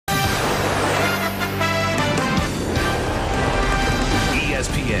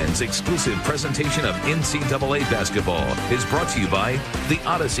This exclusive presentation of NCAA basketball is brought to you by the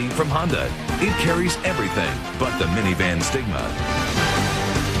Odyssey from Honda. It carries everything but the minivan stigma.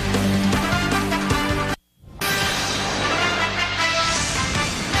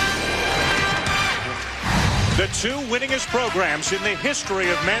 The two winningest programs in the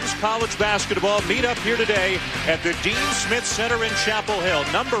history of men's college basketball meet up here today at the Dean Smith Center in Chapel Hill.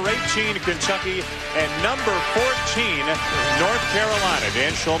 Number 18, Kentucky, and number 14, North Carolina.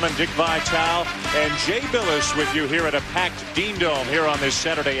 Dan Shulman, Dick Vitale, and Jay Billis with you here at a packed Dean Dome here on this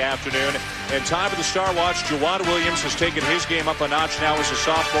Saturday afternoon. And time for the Star Watch. Jawad Williams has taken his game up a notch now as a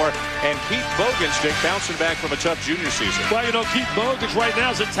sophomore. And Keith Bogans, Dick, bouncing back from a tough junior season. Well, you know, Keith Bogans right now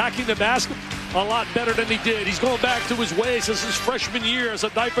is attacking the basket a lot better than he did. He's going back to his ways as his freshman year as a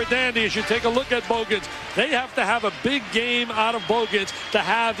diaper dandy. As you take a look at Bogans, they have to have a big game out of Bogans to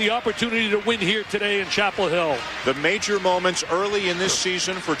have the opportunity to win here today in Chapel Hill. The major moments early in this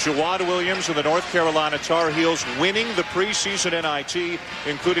season for Jawad Williams and the North Carolina Tar Heels, winning the preseason NIT,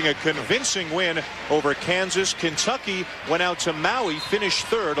 including a convincing win over Kansas. Kentucky went out to Maui, finished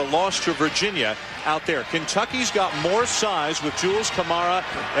third, a loss to Virginia out there. Kentucky's got more size with Jules Kamara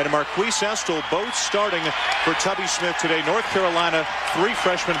and Marquise Estel both starting for Tubby Smith today. North Carolina, 3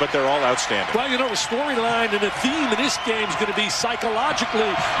 freshmen, but they're all outstanding. Well, you know, the storyline and the theme in this game is going to be psychologically,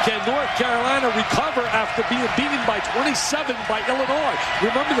 can North Carolina recover after being beaten by 27 by Illinois?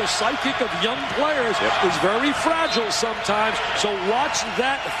 Remember, the psychic of young players is very fragile sometimes, so watch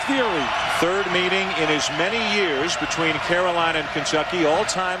that theory. Third meeting in as many years between Carolina and Kentucky.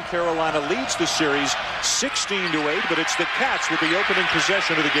 All-time Carolina leads the series 16-8, but it's the Cats with the opening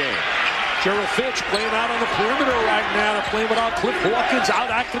possession of the game. Jared Fitch playing out on the perimeter right now. They're playing without Cliff Hawkins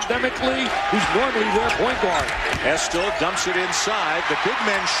out academically, who's normally their point guard. Estel dumps it inside. The big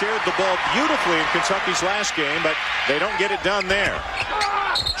men shared the ball beautifully in Kentucky's last game, but they don't get it done there.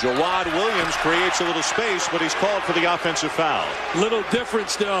 Jawad Williams creates a little space, but he's called for the offensive foul. Little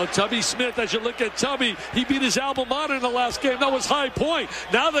difference though. Tubby Smith, as you look at Tubby, he beat his alma mater in the last game. That was High Point.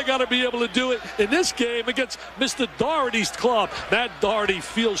 Now they got to be able to do it in this game against Mr. Doherty's club. Matt Doherty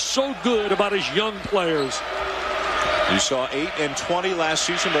feels so good about his young players. You saw 8 and 20 last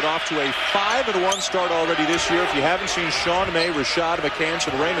season, but off to a 5-1 start already this year. If you haven't seen Sean May, Rashad McCants,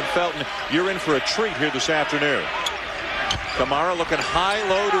 and Raymond Felton, you're in for a treat here this afternoon. Kamara looking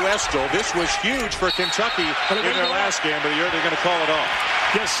high-low to Estel. This was huge for Kentucky in their last game, but they're going to call it off.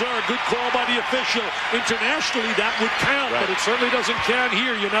 Yes, sir. Good call by the official. Internationally, that would count, but it certainly doesn't count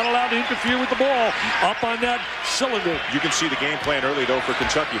here. You're not allowed to interfere with the ball up on that cylinder. You can see the game plan early, though, for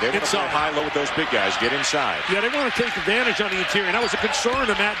Kentucky. They want to play high-low with those big guys. Get inside. Yeah, they want to take advantage on the interior. That was a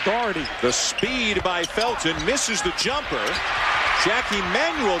concern to Matt Doherty. The speed by Felton misses the jumper. Jackie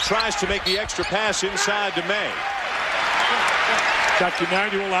Manuel tries to make the extra pass inside to May. Jackie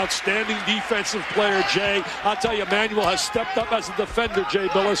Manuel, outstanding defensive player, Jay. I'll tell you, Manuel has stepped up as a defender, Jay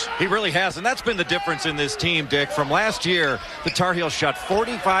Billis. He really has, and that's been the difference in this team, Dick. From last year, the Tar Heels shot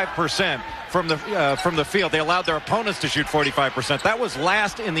 45% from the field. They allowed their opponents to shoot 45%. That was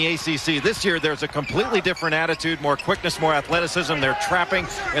last in the ACC. This year, there's a completely different attitude, more quickness, more athleticism. They're trapping,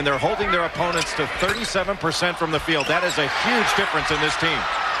 and they're holding their opponents to 37% from the field. That is a huge difference in this team.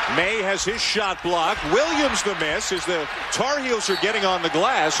 May has his shot blocked. Williams the miss as the Tar Heels are getting on the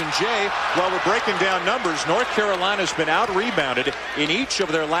glass. And Jay, while we're breaking down numbers, North Carolina's been out-rebounded in each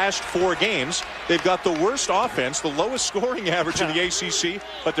of their last 4 games. They've got the worst offense, the lowest scoring average in the ACC,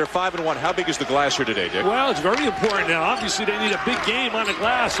 but they're 5-1. How big is the glass here today, Dick? Well, it's very important now. Obviously, they need a big game on the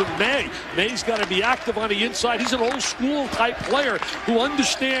glass with May. May's got to be active on the inside. He's an old-school type player who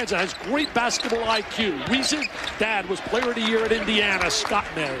understands and has great basketball IQ. Reason, Dad was player of the year at Indiana, Scott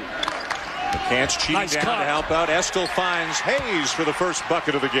May. McCants cheating down to help out. Estel finds Hayes for the first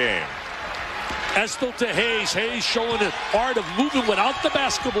bucket of the game. Estel to Hayes. Hayes showing the art of moving without the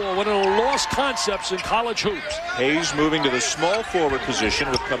basketball, one of the lost concepts in college hoops. Hayes moving to the small forward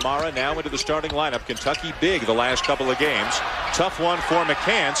position with Kamara now into the starting lineup. Kentucky big the last couple of games. Tough one for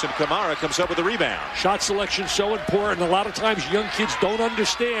McCants, and Kamara comes up with the rebound. Shot selection so important. A lot of times young kids don't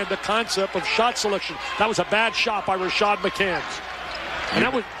understand the concept of shot selection. That was a bad shot by Rashad McCants.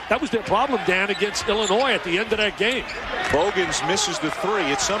 And that was their problem, Dan, against Illinois at the end of that game. Bogans misses the 3.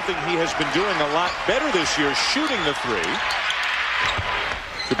 It's something he has been doing a lot better this year, shooting the 3.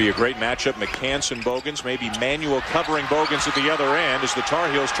 Could be a great matchup, McCants and Bogans. Maybe Manuel covering Bogans at the other end as the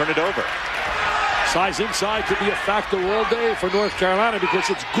Tar Heels turn it over. Size inside could be a factor all day for North Carolina because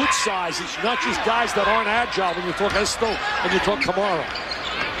it's good size. It's not just guys that aren't agile when you talk Estel and you talk Kamara.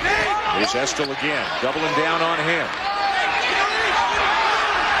 Here's Estel again, doubling down on him.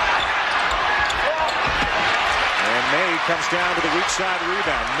 May comes down to the weak side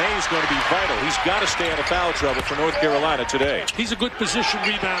rebound. May's going to be vital. He's got to stay out of foul trouble for North Carolina today. He's a good position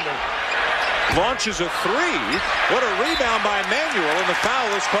rebounder. Launches a three. What a rebound by Manuel, and the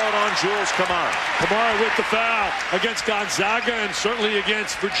foul is called on Jules Camara. Camara with the foul against Gonzaga and certainly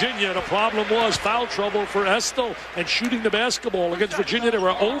against Virginia. The problem was foul trouble for Estill and shooting the basketball. Against Virginia, they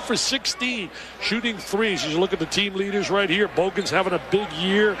were 0 for 16 shooting threes. As you look at the team leaders right here, Bogan's having a big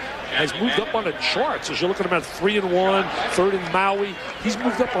year. Has moved up on the charts. As you look at him at 3-1, third in Maui. He's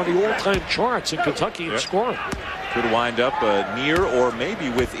moved up on the all-time charts in Kentucky in scoring. Could wind up near or maybe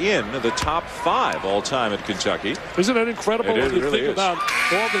within the top 5 all-time at Kentucky. Isn't that incredible when you really think about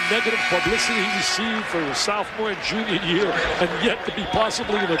all the negative publicity he received for his sophomore and junior year, and yet to be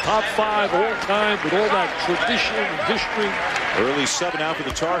possibly in the top 5 all-time with all that tradition and history. Early sub out for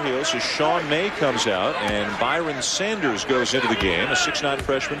the Tar Heels as Sean May comes out and Byron Sanders goes into the game, a 6'9"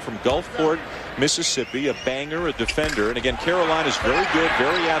 freshman from Gulfport, Mississippi, a banger, a defender. And again, Carolina's very good,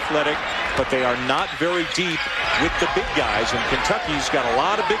 very athletic, but they are not very deep with the big guys. And Kentucky's got a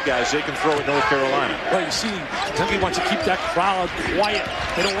lot of big guys they can throw at North Carolina. Well, you see, Kentucky wants to keep that crowd quiet.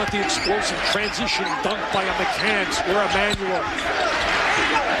 They don't want the explosive transition dunk by a McCants or a Manuel.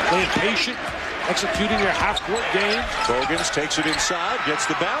 Playing patient, executing their half-court game. Bogans takes it inside, gets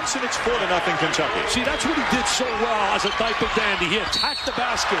the bounce, and it's 4-0 Kentucky. See, that's what he did so well as a diaper dandy. He attacked the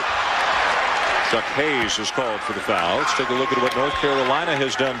basket. Chuck Hayes is called for the foul. Let's take a look at what North Carolina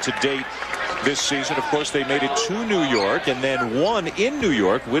has done to date this season. Of course, they made it to New York and then won in New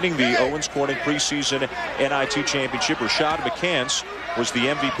York, winning the Owens Corning preseason NIT championship. Rashad McCants was the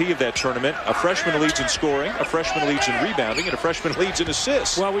MVP of that tournament. A freshman leads in scoring, a freshman leads in rebounding, and a freshman leads in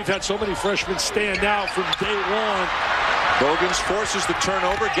assists. Well, we've had so many freshmen stand out from day one. Bogans forces the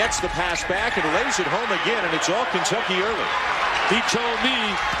turnover, gets the pass back, and lays it home again, and it's all Kentucky early. He told me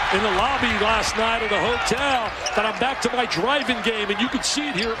in the lobby last night at the hotel that I'm back to my driving game, and you can see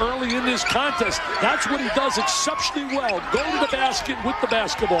it here early in this contest. That's what he does exceptionally well. Go to the basket with the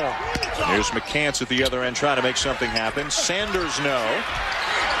basketball. Here's McCants at the other end trying to make something happen. Sanders, no.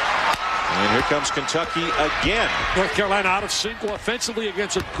 And here comes Kentucky again. North Carolina out of sync offensively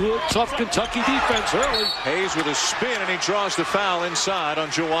against a good, tough Kentucky defense early. Hayes with a spin, and he draws the foul inside on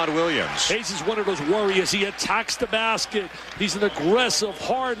Jawad Williams. Hayes is one of those warriors. He attacks the basket. He's an aggressive,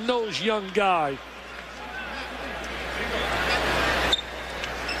 hard-nosed young guy.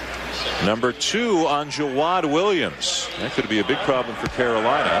 Number 2 on Jawad Williams. That could be a big problem for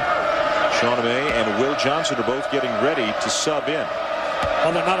Carolina. Sean May and Will Johnson are both getting ready to sub in.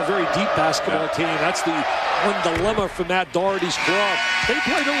 Well, they're not a very deep basketball team. That's the one dilemma for Matt Doherty's club. They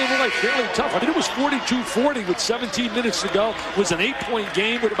played Illinois fairly tough. I mean, it was 42-40 with 17 minutes to go. It was an 8-point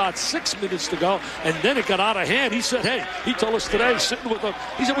game with about 6 minutes to go, and then it got out of hand. He said, hey, he told us today, sitting with them,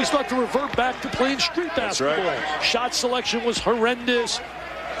 he said we start to revert back to playing street basketball. Right. Shot selection was horrendous.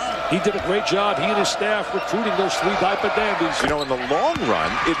 He did a great job, he and his staff, recruiting those 3 diaper dandies. You know, in the long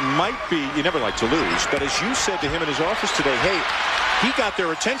run, it might be, you never like to lose, but as you said to him in his office today, hey, he got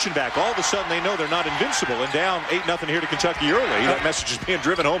their attention back. All of a sudden, they know they're not invincible. And down 8-0 here to Kentucky early. That message is being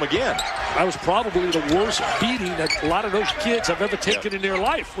driven home again. That was probably the worst beating that a lot of those kids have ever taken in their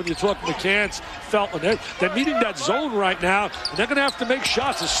life. When you talk McCants, Felton, they're meeting that zone right now. And they're going to have to make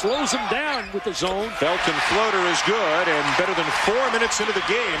shots. It slows them down with the zone. Felton floater is good. And better than 4 minutes into the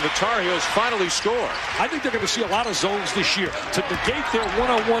game, the Tar Heels finally score. I think they're going to see a lot of zones this year to negate their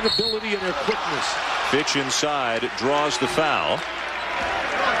one-on-one ability and their quickness. Fitch inside, draws the foul.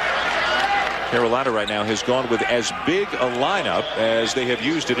 Carolina right now has gone with as big a lineup as they have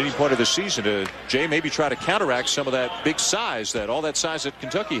used at any point of the season to, Jay, maybe try to counteract some of that big size, all that size that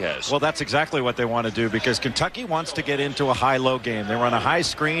Kentucky has. Well, that's exactly what they want to do because Kentucky wants to get into a high-low game. They run a high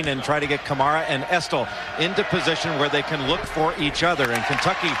screen and try to get Camara and Estill into position where they can look for each other. And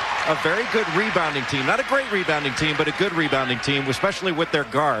Kentucky, a very good rebounding team. Not a great rebounding team, but a good rebounding team, especially with their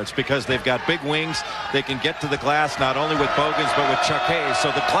guards because they've got big wings. They can get to the glass not only with Bogans but with Chuck Hayes.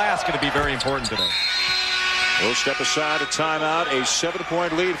 So the glass going to be very important today. We'll step aside, a timeout, a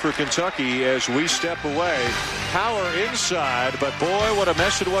 7-point lead for Kentucky as we step away. Power inside, but boy, what a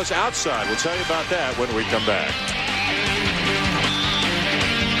mess it was outside. We'll tell you about that when we come back.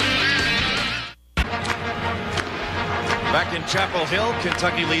 Back in Chapel Hill,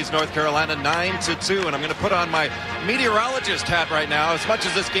 Kentucky leads North Carolina 9-2, and I'm going to put on my meteorologist hat right now. As much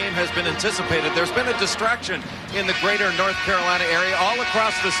as this game has been anticipated, there's been a distraction in the greater North Carolina area, all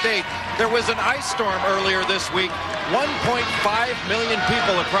across the state. There was an ice storm earlier this week. 1.5 million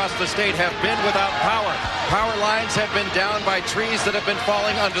people across the state have been without power. Power lines have been down by trees that have been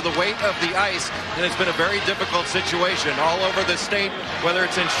falling under the weight of the ice, and it's been a very difficult situation all over the state, whether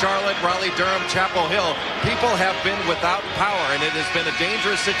it's in Charlotte, Raleigh, Durham, Chapel Hill. People have been without power, and it has been a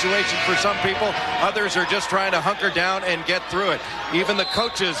dangerous situation for some people. Others are just trying to hunker down and get through it. Even the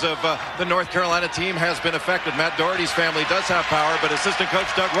coaches of the North Carolina team has been affected. Matt Doherty's family does have power, but assistant coach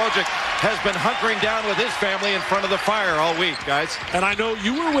Doug Wojcik has been hunkering down with his family in front of the fire all week, guys. And I know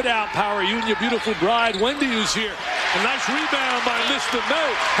you were without power, you and your beautiful bride, Wendy, who's here. A nice rebound by Mr. May.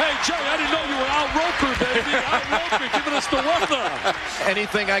 Hey, Jay, I didn't know you were Al Roker, baby. Al Roker giving us the weather.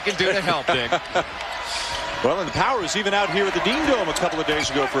 Anything I can do to help, Dick. Well, and the power is even out here at the Dean Dome a couple of days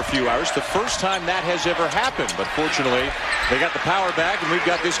ago for a few hours. The first time that has ever happened. But fortunately, they got the power back, and we've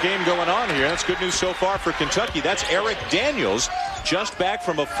got this game going on here. That's good news so far for Kentucky. That's Eric Daniels, just back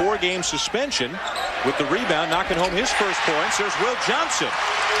from a 4-game suspension with the rebound, knocking home his first points. There's Will Johnson,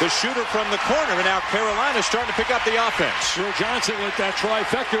 the shooter from the corner, and now Carolina's starting to pick up the offense. Will Johnson with that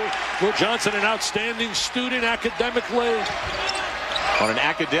trifecta. Will Johnson, an outstanding student academically. On an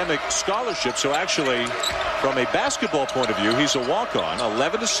academic scholarship, so actually from a basketball point of view, he's a walk-on.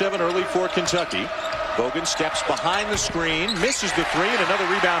 11-7 early for Kentucky. Bogan steps behind the screen, misses the three, and another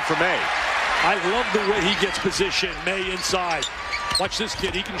rebound for May. I love the way he gets positioned. May inside. Watch this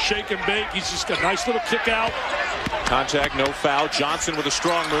kid. He can shake and bake. He's just got a nice little kick out. Contact, no foul. Johnson with a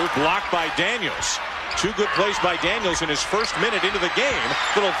strong move, blocked by Daniels. Two good plays by Daniels in his first minute into the game.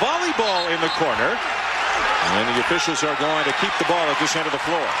 Little volleyball in the corner. And the officials are going to keep the ball at this end of the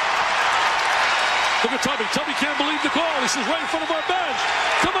floor. Look at Tubby. Tubby can't believe the call. This is right in front of our bench.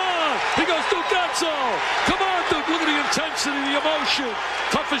 Come on. He goes, Dugazzo. Come on, Duke. Look at the intensity, the emotion.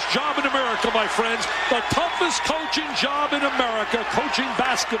 Toughest job in America, my friends. The toughest coaching job in America, coaching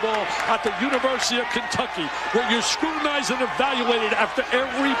basketball at the University of Kentucky, where you're scrutinized and evaluated after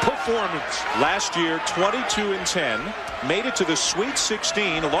every performance. Last year, 22-10. Made it to the Sweet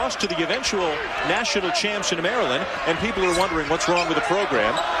 16, lost to the eventual national champs in Maryland, and people are wondering what's wrong with the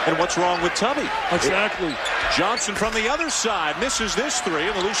program and what's wrong with Tubby. Exactly. Johnson from the other side misses this three,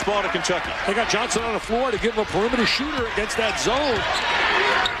 and the loose ball to Kentucky. They got Johnson on the floor to give him a perimeter shooter against that zone.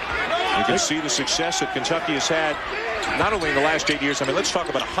 You can see the success that Kentucky has had not only in the last 8 years. I mean, let's talk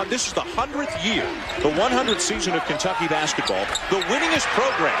about this is the 100th year, the 100th season of Kentucky basketball, the winningest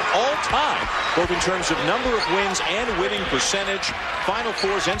program all time, both in terms of number of wins and winning percentage. Final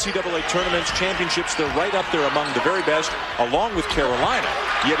Fours, NCAA tournaments, championships, they're right up there among the very best, along with Carolina.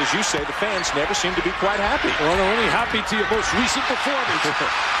 Yet, as you say, the fans never seem to be quite happy. Well, they're only happy to your most recent performance.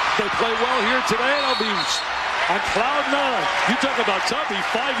 They play well here today, and I'll be on cloud 9. You talk about Tubby,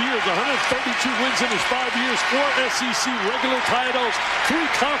 5 years, 132 wins in his 5 years, 4 SEC regular titles, 3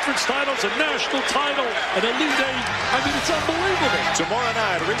 conference titles, a national title, an Elite 8. I mean, it's unbelievable. Tomorrow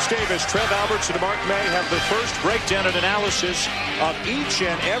night, Rich Davis, Trev Alberts, and Mark May have the first breakdown and analysis of each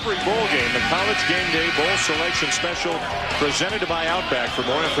and every bowl game. The College Game Day Bowl Selection Special presented by Outback. For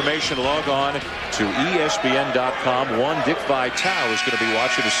more information, log on to ESPN.com. One Dick Vitale is going to be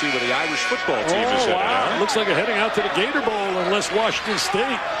watching to see where the Irish football team is headed. Wow. Looks like heading out to the Gator Bowl unless Washington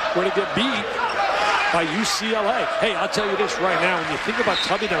State were to get beat by UCLA. Hey, I'll tell you this right now. When you think about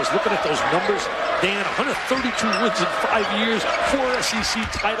Tubby, and I was looking at those numbers, Dan, 132 wins in 5 years, 4 SEC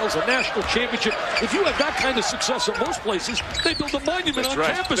titles, a national championship. If you have that kind of success at most places, they build a monument on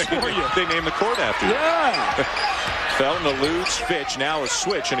campus for you. They name the court after you. Yeah. Felton eludes Fitch. Now a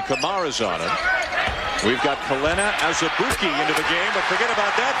switch, and Kamara's on him. We've got Kalena Azubuike into the game, but forget about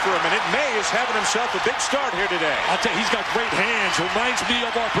that for a minute. May is having himself a big start here today. I'll tell you, he's got great hands. Reminds me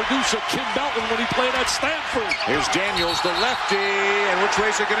of our producer, Kim Belton, when he played at Stanford. Here's Daniels, the lefty, and which way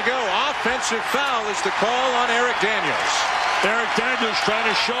is it going to go? Offensive foul is the call on Eric Daniels. Eric Daniels trying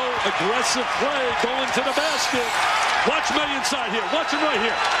to show aggressive play, going to the basket. Watch May inside here. Watch him right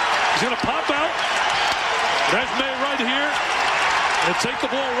here. He's going to pop out. There's May right here. And take the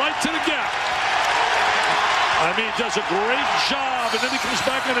ball right to the gap. I mean, he does a great job, and then he comes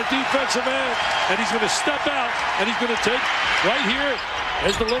back on the defensive end, and he's going to step out, and he's going to take right here.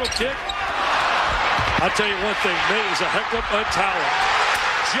 There's the little kick. I'll tell you one thing, May is a heck of a talent.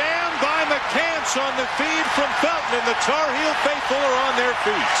 Jammed by McCants on the feed from Felton, and the Tar Heel faithful are on their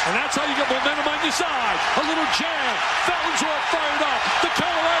feet. And that's how you get momentum on your side. A little jam. Felton's all fired up. The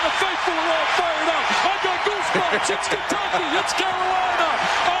Carolina faithful are all fired up. I got goosebumps. It's Kentucky. It's Carolina.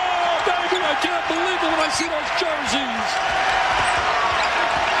 Oh, baby, I can't believe it when I see those jerseys.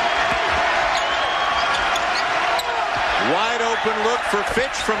 open look for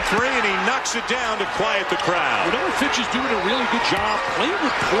Fitch from 3, and he knocks it down to quiet the crowd. You know what? Fitch is doing a really good job playing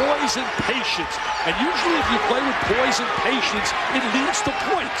with poise and patience. And usually if you play with poise and patience, it leads to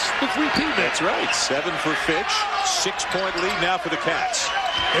points. The 3P. That's right. 7 for Fitch. 6-point lead now for the Cats.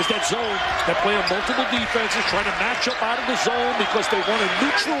 There's that zone. They're playing multiple defenses, trying to match up out of the zone because they want to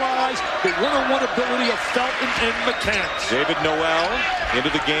neutralize the one-on-one ability of Felton and McCants. David Noel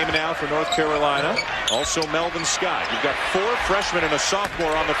into the game now for North Carolina. Also Melvin Scott. You've got 4 freshmen and a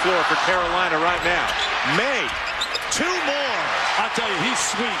sophomore on the floor for Carolina right now. May, 2 more. I tell you, he's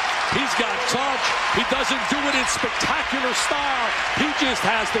sweet. He's got touch. He doesn't do it in spectacular style. He just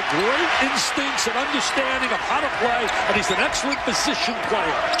has the great instincts and understanding of how to play, and he's an excellent position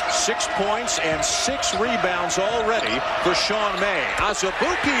player. 6 points and 6 rebounds already for Sean May.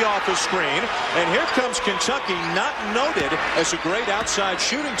 Azubuike off the screen, and here comes Kentucky, not noted as a great outside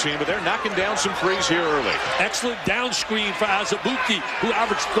shooting team, but they're knocking down some threes here early. Excellent down screen for Azubuike, who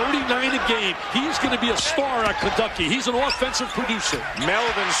averaged 39 a game. He's going to be a star at Kentucky. He's an offensive producer.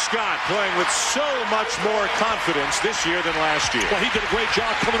 Melvin Scott playing with so much more confidence this year than last year. Well, he did a great job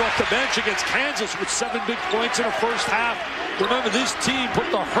coming off the bench against Kansas with 7 big points in the first half. Remember, this team put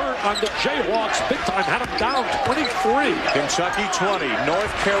the hurt on the Jayhawks big time, had them down 23. Kentucky 20, North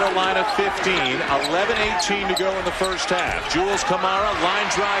Carolina 15, 11-18 to go in the first half. Jules Kamara, line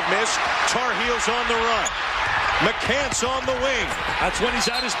drive miss, Tar Heels on the run. McCants on the wing. That's when he's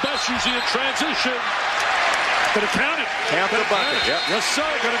at his best, usually in transition. Gonna count it. Count the bucket, yep. Yes, sir.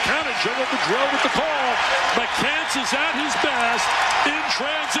 Gonna count it. General Bedrell with the call. McCants is at his best in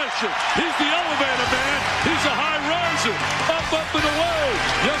transition. He's the elevator man. He's a high riser. Up, and away.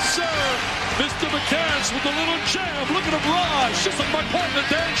 Yes, sir. Mr. McCants with a little jam. Look at him rise. Just like my partner,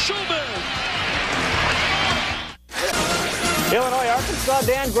 Dan Schulman. Illinois, Arkansas,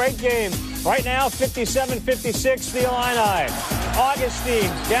 Dan, great game. Right now, 57-56, the Illini.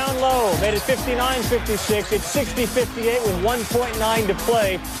 Augustine down low, made it 59-56. It's 60-58 with 1.9 to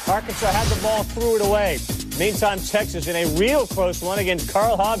play. Arkansas had the ball, threw it away. Meantime, Texas in a real close one against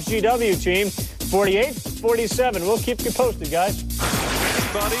Carl Hobbs' GW team, 48-47. We'll keep you posted, guys.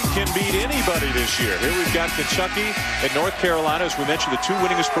 Anybody can beat anybody this year. Here we've got Kentucky and North Carolina, as we mentioned, the 2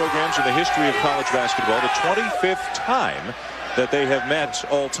 winningest programs in the history of college basketball. The 25th time that they have met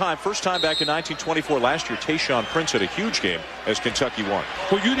all time. First time back in 1924. Last year, Tayshaun Prince had a huge game as Kentucky won.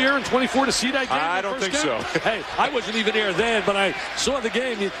 Were you there in 24 to see that game? I don't think so. Hey, I wasn't even there then, but I saw the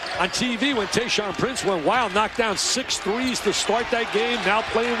game on TV when Tayshaun Prince went wild, knocked down 6 threes to start that game, now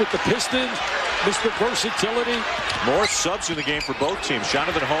playing with the Pistons. Mr. Versatility. More subs in the game for both teams.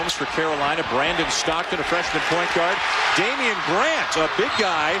 Jonathan Holmes for Carolina, Brandon Stockton, a freshman point guard. Damian Grant, a big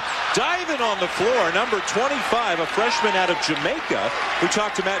guy, diving on the floor. Number 25, a freshman out of Jamaica. We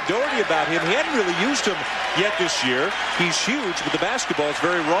talked to Matt Doherty about him. He hadn't really used him yet this year. He's huge, but the basketball is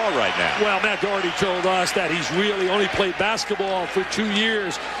very raw right now. Well, Matt Doherty told us that he's really only played basketball for 2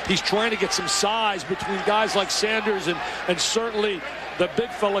 years. He's trying to get some size between guys like Sanders and certainly the big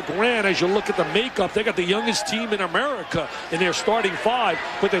fella Grant. As you look at the makeup, they got the youngest team in America in their starting 5,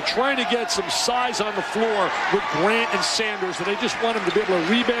 but they're trying to get some size on the floor with Grant and Sanders, and they just want him to be able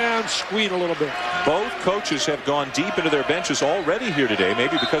to rebound, screen a little bit. Both coaches have gone deep into their benches already here today,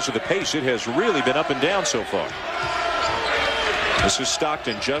 maybe because of the pace. It has really been up and down so far. This is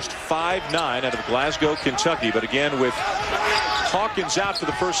Stockton, just 5'9" out of Glasgow, Kentucky, but again with Hawkins out for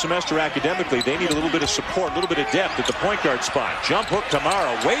the first semester academically, they need a little bit of support, a little bit of depth at the point guard spot. Jump hook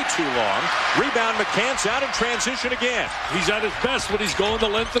Kamara, way too long. Rebound, McCants out in transition again. He's at his best when he's going the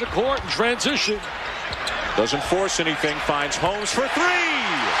length of the court in transition. Doesn't force anything, finds Holmes for 3.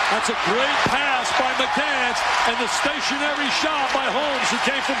 That's a great pass by McCants, and the stationary shot by Holmes, who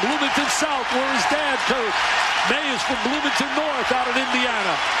came from Bloomington South, where his dad coached. May is from Bloomington North out in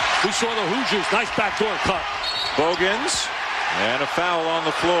Indiana. We saw the Hoosiers, nice backdoor cut. Bogans. And a foul on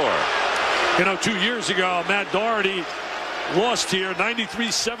the floor. You know, 2 years ago, Matt Doherty lost here,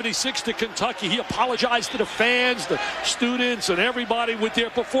 93-76 to Kentucky. He apologized to the fans, the students, and everybody with their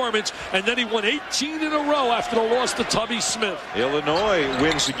performance, and then he won 18 in a row after the loss to Tubby Smith. Illinois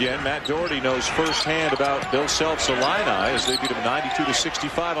wins again. Matt Doherty knows firsthand about Bill Self's Illini as they beat him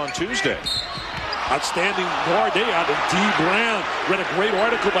 92-65 on Tuesday. Outstanding guard day out of D. Brown. Read a great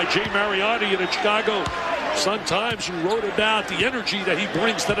article by Jay Mariotti in the Chicago Sun-Times, who wrote about the energy that he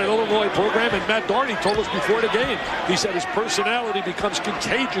brings to that Illinois program, and Matt Doherty told us before the game, he said his personality becomes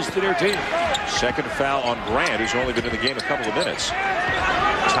contagious to their team. Second foul on Grant, who's only been in the game a couple of minutes.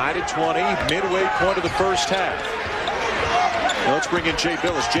 Tied at 20, midway point of the first half. Now let's bring in Jay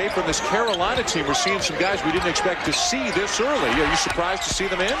Billis. Jay, from this Carolina team, we're seeing some guys we didn't expect to see this early. Are you surprised to see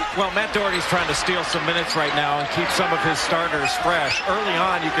them in? Well, Matt Doherty's trying to steal some minutes right now and keep some of his starters fresh. Early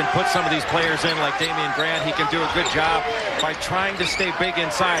on, you can put some of these players in like Damian Grant. He can do a good job by trying to stay big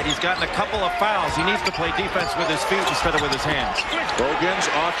inside. He's gotten a couple of fouls. He needs to play defense with his feet instead of with his hands. Bogans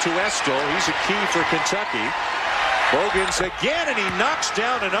off to Estill. He's a key for Kentucky. Bogans again, and he knocks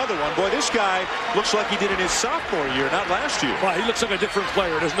down another one. Boy, this guy looks like he did in his sophomore year, not last year. Well, he looks like a different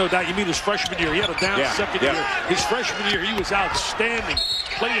player. There's no doubt. You mean his freshman year. He had a down second year. His freshman year, he was outstanding.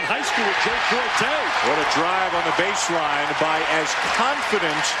 Played in high school with Joe Forte. What a drive on the baseline by as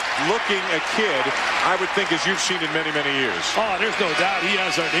confident-looking a kid, I would think, as you've seen in many, many years. Oh, there's no doubt. He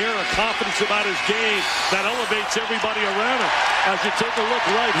has an air of confidence about his game that elevates everybody around him. As you take a look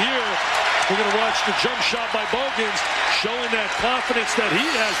right here, we're going to watch the jump shot by Bogans, showing that confidence that he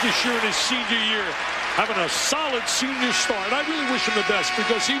has this year in his senior year. Having a solid senior start. I really wish him the best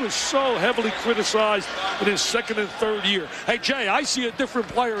because he was so heavily criticized in his second and third year. Hey, Jay, I see a different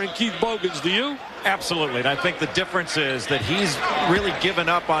player in Keith Bogans. Do you? Absolutely, and I think the difference is that he's really given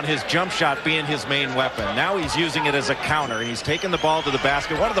up on his jump shot being his main weapon. Now he's using it as a counter, and he's taking the ball to the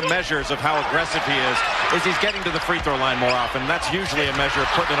basket. One of the measures of how aggressive he is he's getting to the free throw line more often. That's usually a measure of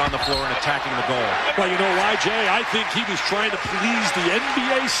putting it on the floor and attacking the goal. Well, you know why, Jay? I think he was trying to please the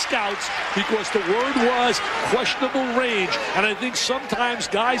NBA scouts because the word was questionable range, and I think sometimes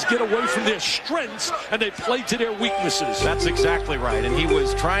guys get away from their strengths and they play to their weaknesses. That's exactly right, and he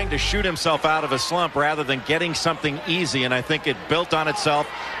was trying to shoot himself out of a slump rather than getting something easy, and I think it built on itself,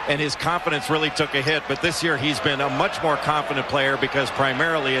 and his confidence really took a hit. But this year he's been a much more confident player because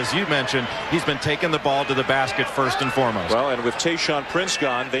primarily, as you mentioned, he's been taking the ball to the basket first and foremost. Well, and with Tayshaun Prince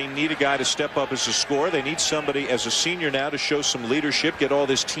gone, they need a guy to step up as a scorer. They need somebody as a senior now to show some leadership, get all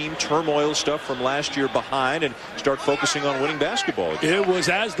this team turmoil stuff from last year behind, and start focusing on winning basketball again. It was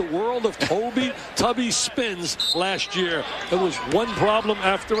as the world of Tubby spins last year. It was one problem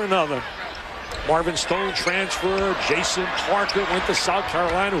after another. Marvin Stone transferred. Jason Parker went to South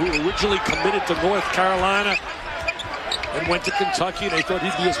Carolina, who originally committed to North Carolina and went to Kentucky. They thought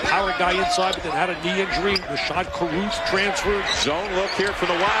he'd be his power guy inside, but then had a knee injury. Rashad Caruth transferred. Zone look here for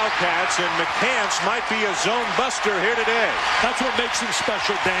the Wildcats, and McCants might be a zone buster here today. That's what makes him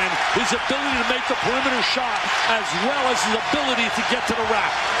special, Dan. His ability to make the perimeter shot as well as his ability to get to the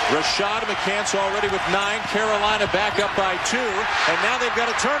rack. Rashad McCants already with 9. Carolina back up by 2, and now they've got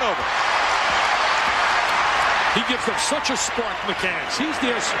a turnover. He gives them such a spark, McCants. He's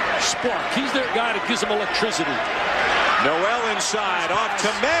their spark. He's their guy that gives them electricity. Noel inside, off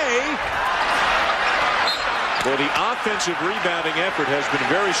to May. Well, the offensive rebounding effort has been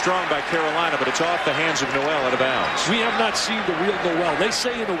very strong by Carolina, but it's off the hands of Noel out of bounds. We have not seen the real Noel. They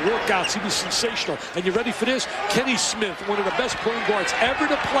say in the workouts he was sensational. And you ready for this? Kenny Smith, one of the best point guards ever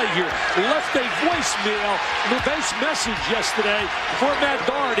to play here, left a voicemail, the base message yesterday for Matt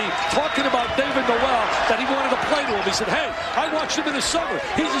Doherty, talking about David Noel, that he wanted to play to him. He said, hey, I watched him in the summer.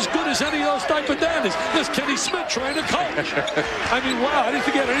 He's as good as any of those type of dandies. There's Kenny Smith trying to coach. I mean, wow, I didn't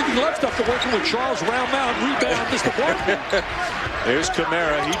think he had anything left after working with Charles Roundmount, rebound. There's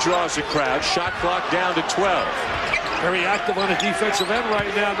Kamara. He draws the crowd. Shot clock down to 12. Very active on the defensive end right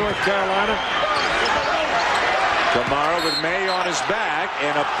now, North Carolina. Kamara with May on his back,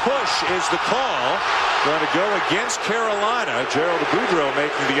 and a push is the call. Going to go against Carolina. Gerald Boudreaux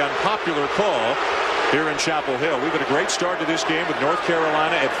making the unpopular call here in Chapel Hill. We've had a great start to this game with North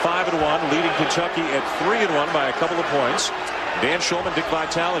Carolina at 5-1, leading Kentucky at 3-1 by a couple of points. Dan Shulman, Dick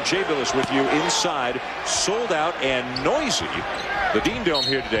Vitale, and Jay Billis with you inside. Sold out and noisy. The Dean Dome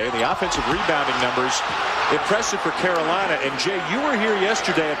here today. The offensive rebounding numbers impressive for Carolina. And Jay, you were here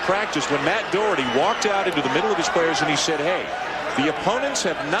yesterday at practice when Matt Doherty walked out into the middle of his players and he said, hey, the opponents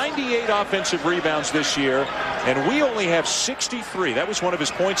have 98 offensive rebounds this year, and we only have 63. That was one of his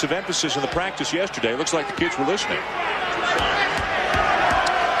points of emphasis in the practice yesterday. It looks like the kids were listening.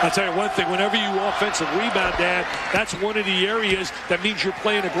 I'll tell you one thing, whenever you offensive rebound, Dan, that's one of the areas that means you're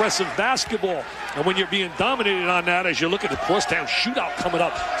playing aggressive basketball. And when you're being dominated on that, as you look at the crosstown shootout coming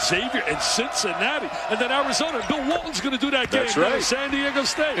up, Xavier and Cincinnati, and then Arizona, Bill Walton's going to do that game down at San Diego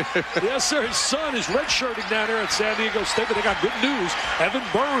State. Yes, sir. His son is redshirting down there at San Diego State, but they got good news. Evan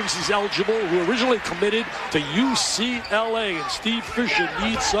Burns is eligible, who originally committed to UCLA, and Steve Fisher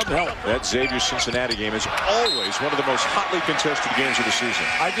needs some help. That Xavier-Cincinnati game is always one of the most hotly contested games of the season.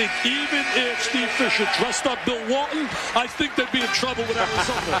 I think even if Steve Fisher dressed up Bill Walton, I think they'd be in trouble with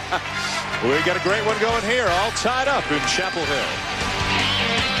Arizona. We got a great one going here, all tied up in Chapel Hill.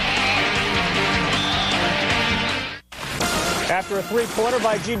 After a three-pointer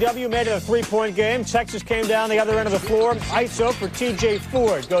by GW made it a three-point game, Texas came down the other end of the floor. ISO for TJ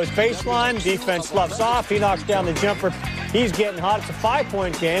Ford. Goes baseline. Defense sloughs off. He knocks down the jumper. He's getting hot. It's a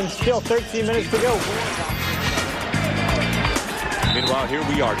 5-point game. Still 13 minutes to go. Meanwhile, here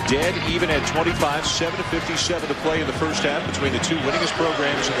we are dead even at 25, 7:57 to play in the first half between the two winningest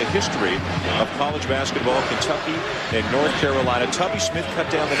programs in the history of college basketball, Kentucky and North Carolina. Tubby Smith cut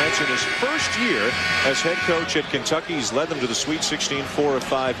down the nets in his first year as head coach at Kentucky. He's led them to the Sweet 16 4 of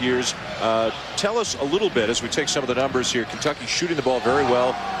 5 years. Tell us a little bit as we take some of the numbers here. Kentucky shooting the ball very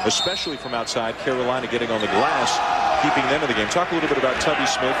well, especially from outside. Carolina getting on the glass, keeping them in the game. Talk a little bit about Tubby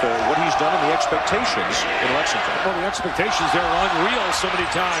Smith, what he's done and the expectations in Lexington. Well, the expectations there are unreal so many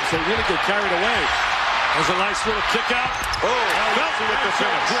times. They really get carried away. There's a nice little kick out. Melton with the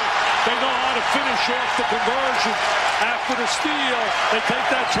finish. They know how to finish off the conversion after the steal. They take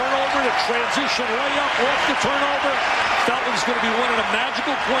that turnover, the transition layup off the turnover. Felton's going to be one of the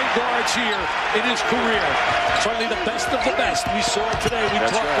magical point guards here in his career. Certainly the best of the best. We saw it today. We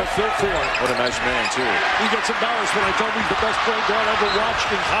talked to Phil Ford. What a nice man, too. He gets embarrassed when I told him he's the best point guard I ever watched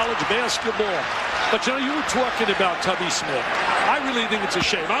in college basketball. But, you know, you were talking about Tubby Smith. I really think it's a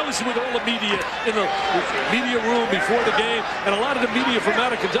shame. I was with all the media in the media room before the game, and a lot of the media from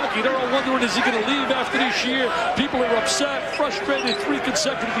out of Kentucky, they're all wondering, is he going to leave after this year? People are upset, frustrated, 3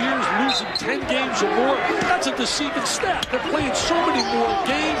 consecutive years, losing 10 games or more. That's a deceiving stat. They're playing so many more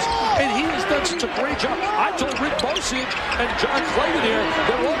games, and he has done such a great job. I told Rick Bosich and John Clayton here,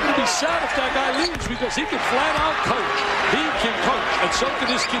 they're all going to be sad if that guy leaves because he can flat out coach. He can coach, and so can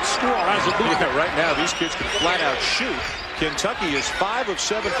this kid score as a movement. Yeah, right now these kids can flat out shoot. Kentucky is 5 of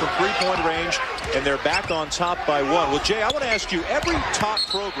 7 from three-point range, and they're back on top by 1. Well, Jay, I want to ask you, every top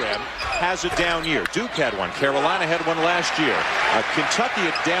program has a down year. Duke had one. Carolina had one last year. Kentucky,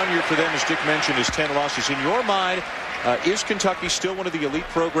 a down year for them, as Dick mentioned, is 10 losses. In your mind, is Kentucky still one of the elite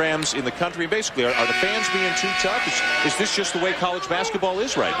programs in the country? Basically, are the fans being too tough? Is this just the way college basketball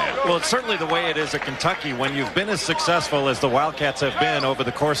is right now? Well, it's certainly the way it is at Kentucky. When you've been as successful as the Wildcats have been over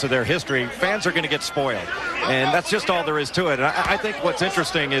the course of their history, fans are going to get spoiled. And that's just all there is to it. And I think what's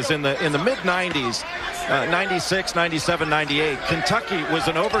interesting is in the mid-90s, 96, 97, 98, Kentucky was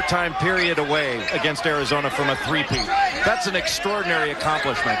an overtime period away against Arizona from a three-peat. That's an extraordinary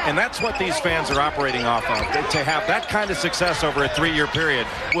accomplishment. And that's what these fans are operating off of. To have that kind of success over a 3-year period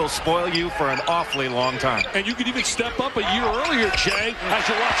will spoil you for an awfully long time. And you could even step up a year earlier, Jay, as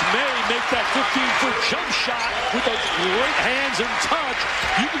you watch May make that 15-foot jump shot with those great hands and touch.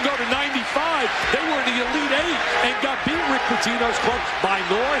 You can go to 95. They were in the Elite 8 and got beat Rick Pitino's club by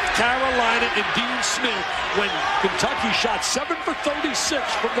North Carolina and Dean Smith when Kentucky shot 7 for 36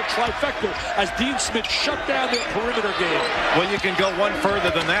 from the trifecta as Dean Smith shut down their perimeter game. Well, you can go one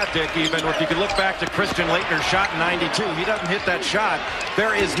further than that, Dick, even. If you can look back to Christian Laettner's shot in 92, he doesn't hit that shot.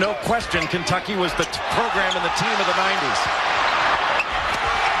 There is no question Kentucky was the program and the team of the 90s.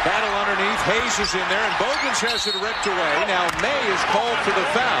 Battle underneath. Hayes is in there, and Bogans has it ripped away. Now May is called for the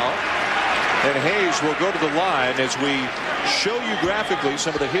foul, and Hayes will go to the line as we show you graphically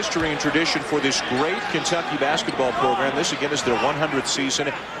some of the history and tradition for this great Kentucky basketball program. This, again, is their 100th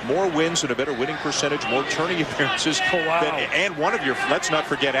season. More wins and a better winning percentage, more tourney appearances. Oh, wow. And one of your, let's not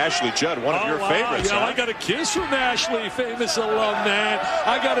forget Ashley Judd, one of your favorites. Yeah, huh? I got a kiss from Ashley, famous alum, man.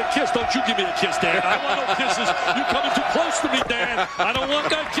 I got a kiss. Don't you give me a kiss, Dan. I want no kisses. You're coming too close to me, Dan. I don't want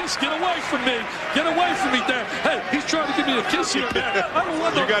that kiss. Get away from me. Get away from me, Dan. Hey, he's trying to give me a kiss here, man. I don't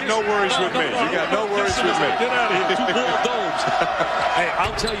want no You got kiss. no worries with me. You got no worries with me. Get out of here. 2 ball domes. Hey,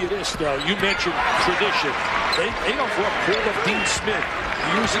 I'll tell you this, though. You mentioned tradition. Adolph Rupp called up Dean Smith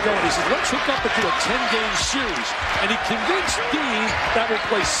years ago, and he said, let's hook up into a 10-game series. And he convinced Dean that we'll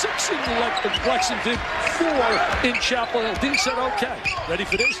play 6 in Lexington, 4 in Chapel Hill. Dean said, okay. Ready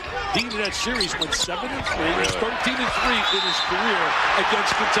for this? Dean in that series went 7-3. He's 13-3 in his career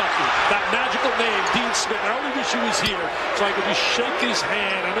against Kentucky. That magical name, Dean Smith. I only wish he was here so I could just shake his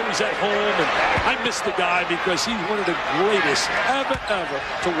hand. I know he's at home, and I miss the guy because he's one of the greatest ever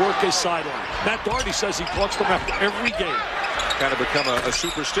to work his sideline. Matt Doherty says he talks to him after every game. Kind of become a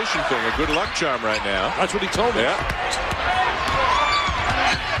superstition thing, a good luck charm right now. That's what he told me. Yeah.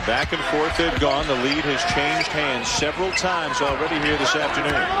 Back and forth they've gone. The lead has changed hands several times already here this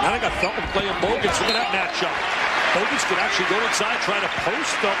afternoon. Now they got Felton playing Bogans. Look at that matchup. Bogans could actually go inside, try to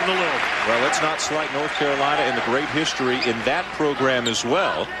post Felton a little. Well, let's not slight North Carolina and the great history in that program as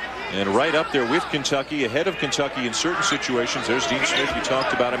well. And right up there with Kentucky, ahead of Kentucky in certain situations. There's Dean Smith you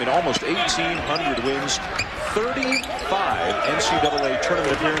talked about. I mean, almost 1,800 wins, 35 NCAA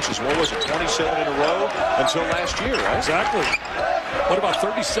tournament appearances. What was it, 27 in a row until last year, right? Exactly. What about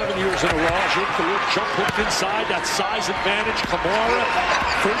 37 years in a row? Look at the little jump hook inside, that size advantage. Kamara,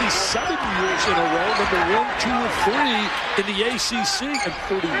 37 years in a row, number 1, 2, and 3 in the ACC, and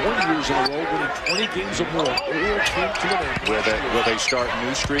 41 years in a row, winning 20 games or more. All came to an end. Will they start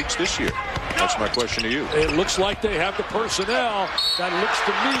new streaks this year? That's my question to you. It looks like they have the personnel. That looks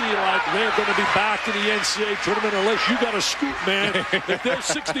to me like they're going to be back in the NCAA tournament unless you got a scoop, man. If they're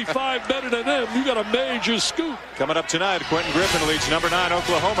 65 better than them, you got a major scoop. Coming up tonight, Quentin Griffin leads number 9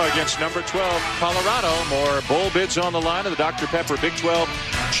 Oklahoma against number 12 Colorado. More bowl bids on the line of the Dr. Pepper Big 12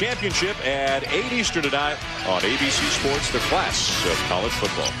 Championship at 8 Eastern tonight on ABC Sports, the class of college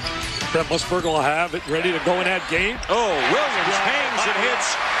football. Brent Musburger will have it ready to go in that game. Oh, Williams hangs and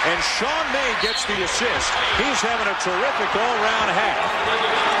hits, and Sean May gets the assist. He's having a terrific all-round half.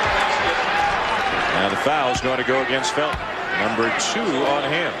 Now the foul's going to go against Felton. Number 2 on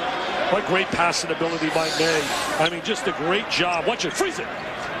him. What great passing ability by May. I mean, just a great job. Watch it. Freeze it.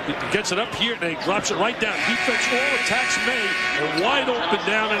 He gets it up here, and he drops it right down. Defense all attacks May, and wide open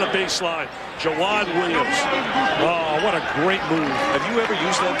down in the baseline. Jawad Williams. Oh, what a great move. Have you ever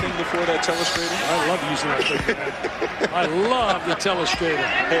used that thing before, that telestrator? I love using that thing. I love the telestrator.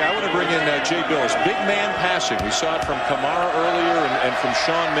 Hey, I want to bring in Jay Billis. Big man passing. We saw it from Kamara earlier and from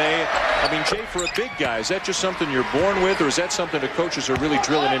Sean May. I mean, Jay, for a big guy, is that just something you're born with, or is that something the coaches are really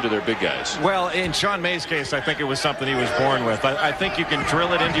drilling into their big guys? Well, in Sean May's case, I think it was something he was born with. I think you can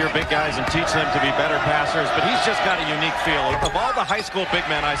drill it into your big guys and teach them to be better passers, but he's just got a unique feel. Of all the high school big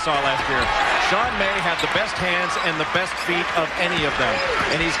men I saw last year, Sean May had the best hands and the best feet of any of them,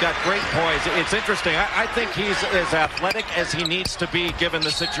 and he's got great poise. It's interesting. I think he's as athletic as he needs to be given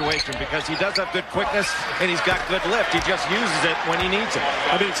the situation, because he does have good quickness and he's got good lift. He just uses it when he needs it.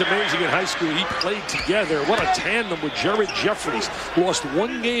 I mean, it's amazing in high school. He played together. What a tandem with Jared Jeffries. Lost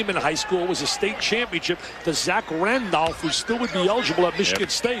one game in high school. It was a state championship to Zach Randolph, who still would be eligible at Michigan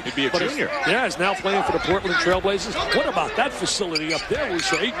State. He'd be a junior. He's now playing for the Portland Trailblazers. What about that facility up there? Was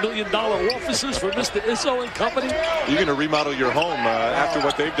 $8 million offices for Mr. Izzo and company? You're going to remodel your home after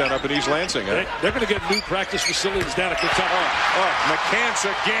what they've done up in East Lansing. Huh? They're going to get new practice facilities down at Kentucky. McCants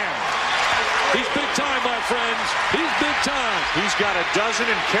again. He's big time, my friends. He's big time. He's got a dozen,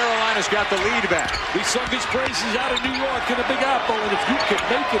 and Carolina's got the lead back. We sung his praises out of New York in the Big Apple, and if you can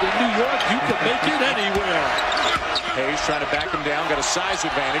make it in New York, you can make it anywhere. Hayes trying to back him down, got a size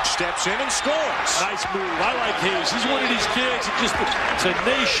advantage, steps in and scores. Nice move. I like Hayes. He's one of these kids, just a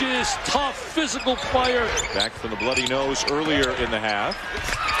tenacious, tough, physical player. Back from the bloody nose earlier in the half.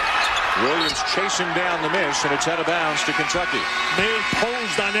 Williams chasing down the miss, and it's out of bounds to Kentucky. May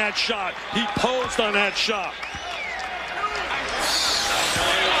posed on that shot. He posed on that shot.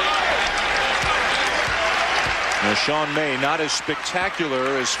 Now, Sean May, not as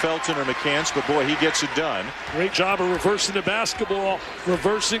spectacular as Felton or McCants, but boy, he gets it done. Great job of reversing the basketball,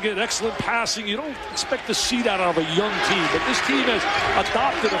 reversing it, excellent passing. You don't expect to see that out of a young team, but this team has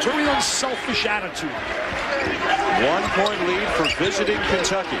adopted a very unselfish attitude. 1-point lead for visiting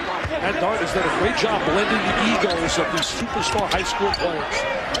Kentucky. And Dart has done a great job blending the egos of these superstar high school players.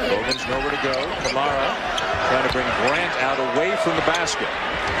 Bogan's nowhere to go. Kamara trying to bring Grant out away from the basket.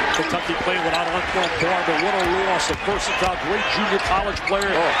 Kentucky playing without Antoine Barber. What a loss. A versatile, great junior college player.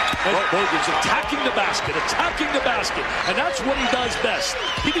 Bogan's attacking the basket, And that's what he does best.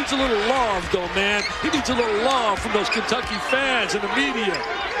 He needs a little love, though, man. He needs a little love from those Kentucky fans and the media.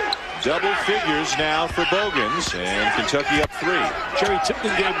 Double figures now for Bogans, and Kentucky up 3. Jerry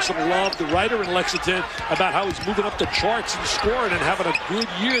Tipton gave him some love, the writer in Lexington, about how he's moving up the charts and scoring and having a good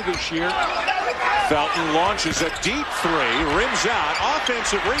year this year. Felton launches a deep 3, rims out,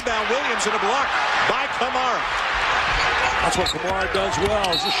 offensive rebound, Williams, and a block by Kamara. That's what Kamara does well,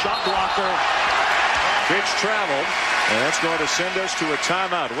 is a shot blocker. Fitch traveled, and that's going to send us to a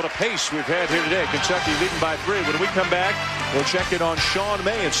timeout. What a pace we've had here today. Kentucky leading by 3. When we come back, we'll check in on Sean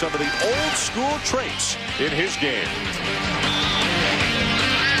May and some of the old school traits in his game.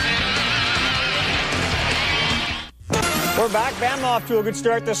 We're back. Bama off to a good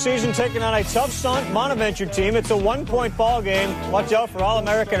start this season, taking on a tough Bonaventure team. It's a 1-point ball game. Watch out for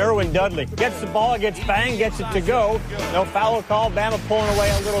All-American Erwin Dudley. Gets the ball, gets banged, gets it to go. No foul call. Bama pulling away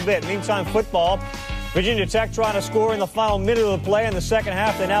a little bit. Meantime, football. Virginia Tech trying to score in the final minute of the play. In the second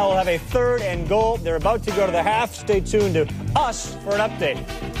half, they now will have a 3rd and goal. They're about to go to the half. Stay tuned to us for an update.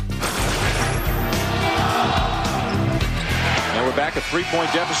 Now we're back a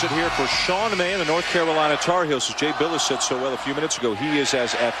 3-point deficit here for Sean May and the North Carolina Tar Heels. As Jay Billis said so well a few minutes ago, he is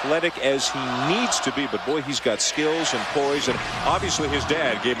as athletic as he needs to be. But boy, he's got skills and poise, and obviously his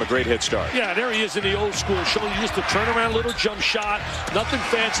dad gave him a great head start. Yeah, there he is in the old school, showing you just a turnaround little jump shot. Nothing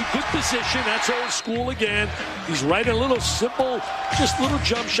fancy, good position. That's old school again. He's right in a little simple, just little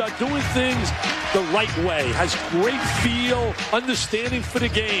jump shot, doing things the right way. Has great feel, understanding for the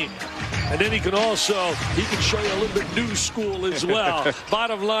game. And then he can show you a little bit new school as well.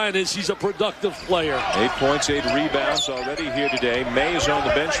 Bottom line is he's a productive player. 8 points, 8 rebounds already here today. May is on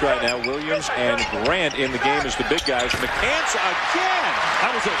the bench right now. Williams and Grant in the game as the big guys. McCants again.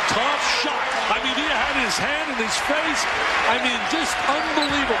 That was a tough shot. I mean, he had his hand in his face. I mean, just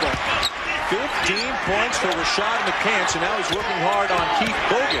unbelievable. 15 points for Rashad McCants, and now he's working hard on Keith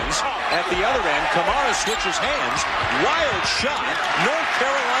Bogans at the other end. Kamara switches hands. Wild shot. North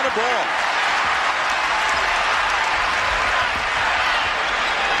Carolina ball.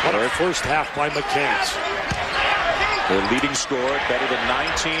 What a first half by McCants. Their leading scorer, better than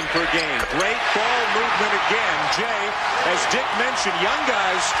 19 per game. Great ball movement again. Jay, as Dick mentioned, young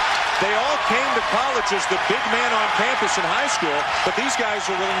guys, they all came to college as the big man on campus in high school, but these guys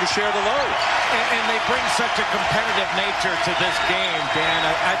are willing to share the load. And they bring such a competitive nature to this game, Dan.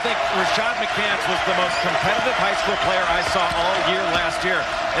 I think Rashad McCants was the most competitive high school player I saw all year last year,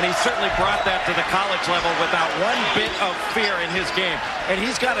 and he certainly brought that to the college level without one bit of fear in his game. And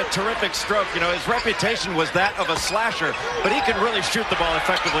he's got a terrific stroke. You know, his reputation was that of a slasher, but he can really shoot the ball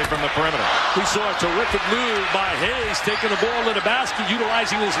effectively from the perimeter. We saw a terrific move by Hayes, taking the ball to the basket,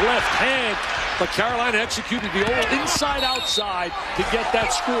 utilizing his left hand. But Carolina executed the old inside-outside to get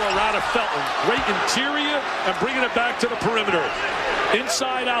that score out of Felton. Great interior and bringing it back to the perimeter.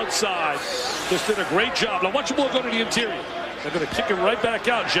 Inside-outside. Just did a great job. Now watch the ball go to the interior. They're going to kick it right back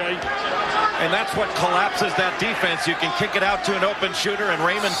out, Jay. And that's what collapses that defense. You can kick it out to an open shooter, and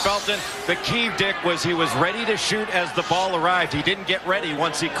Raymond Felton, the key, Dick, was he was ready to shoot as the ball arrived. He didn't get ready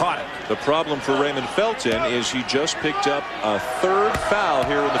once he caught it. The problem for Raymond Felton is he just picked up a third foul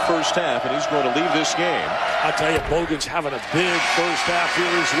here in the first half, and he's going to leave this game. I tell you, Bogan's having a big first half here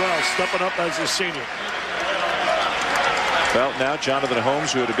as well, stepping up as a senior. Well, now Jonathan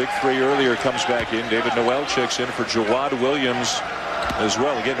Holmes, who had a big three earlier, comes back in. David Noel checks in for Jawad Williams as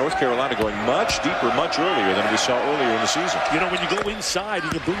well. Again, North Carolina going much deeper, much earlier than we saw earlier in the season. You know, when you go inside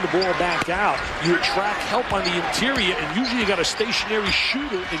and you bring the ball back out, you attract help on the interior, and usually you got a stationary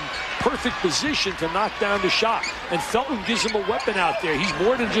shooter in perfect position to knock down the shot. And Felton gives him a weapon out there. He's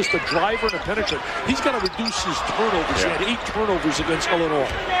more than just a driver and a penetrator. He's got to reduce his turnovers. Yeah. He had 8 turnovers against Illinois.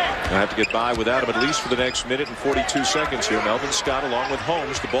 They'll have to get by without him at least for the next minute and 42 seconds here. Melvin Scott along with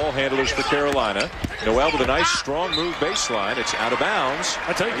Holmes, the ball handlers for Carolina. Noel with a nice strong move baseline. It's out of bounds.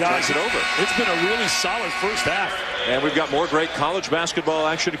 I tell you guys, it's been a really solid first half. And we've got more great college basketball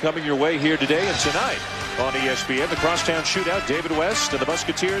action coming your way here today and tonight on ESPN. The Crosstown Shootout, David West and the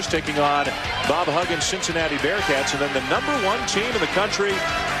Musketeers taking on Bob Huggins' Cincinnati Bearcats. And then the #1 team in the country,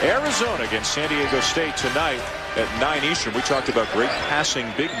 Arizona, against San Diego State tonight at 9 Eastern. We talked about great passing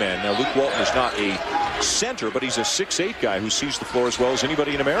big men. Now, Luke Walton is not a center, but he's a 6'8" guy who sees the floor as well as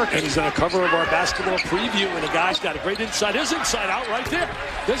anybody in America. And he's on a cover of our basketball preview, and the guy's got a great inside. There's inside out right there.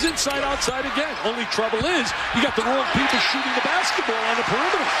 There's inside outside again. Only trouble is you got the wrong people shooting the basketball on the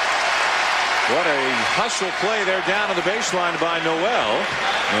perimeter. What a hustle play there down on the baseline by Noel,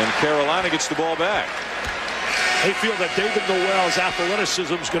 and Carolina gets the ball back. They feel that David Noel's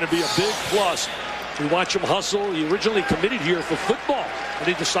athleticism is going to be a big plus. We watch him hustle. He originally committed here for football, and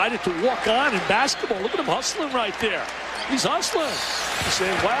he decided to walk on in basketball. Look at him hustling right there. He's hustling. He's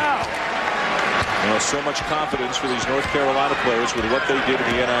saying, wow. You know, so much confidence for these North Carolina players with what they did in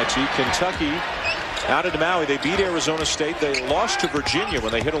the NIT. Kentucky out of Maui, they beat Arizona State. They lost to Virginia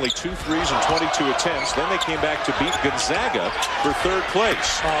when they hit only 2 threes and 22 attempts. Then they came back to beat Gonzaga for 3rd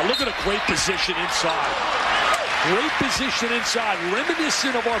place. Look at a great position inside. Great position inside,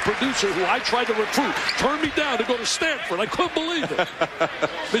 reminiscent of our producer who I tried to recruit. Turned me down to go to Stanford. I couldn't believe it.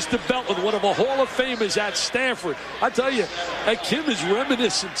 Mr. Belton, one of the Hall of Famers at Stanford. I tell you, Kim is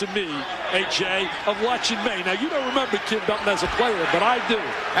reminiscent to me, Jay, of watching May. Now, you don't remember Kim Belton as a player, but I do.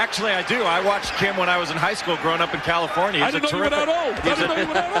 Actually, I do. I watched Kim when I was in high school growing up in California. I didn't know you were that old. I didn't know you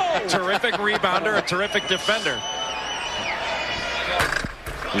were that old. Terrific rebounder, a terrific defender.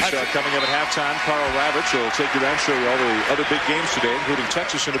 We start coming up at halftime. Carl Ravitch will take you around, show you all the other big games today, including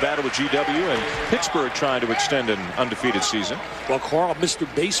Texas in a battle with GW and Pittsburgh trying to extend an undefeated season. Well, Carl, Mr.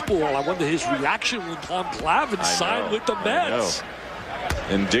 Baseball, I wonder his reaction when Tom Clavin signed with the Mets.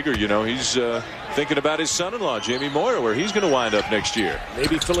 And Digger, you know, he's thinking about his son-in-law, Jamie Moyer, where he's going to wind up next year.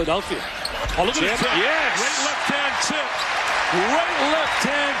 Maybe Philadelphia. Oh, look at that. Yes. Great left-hand tip. Great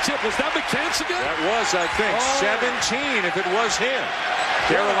left-hand tip. Was that McCants again? That was, I think, 17 if it was him.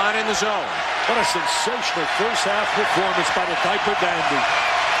 Carolina in the zone. What a sensational first-half performance by the Diaper Dandy.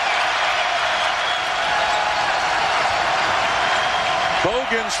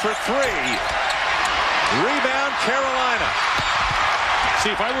 Bogans for three. Rebound, Carolina. See,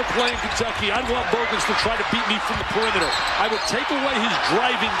 if I were playing Kentucky, I'd want Bogans to try to beat me from the perimeter. I would take away his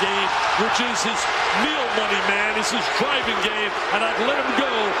driving game, which is his meal money, man. It's his driving game, and I'd let him go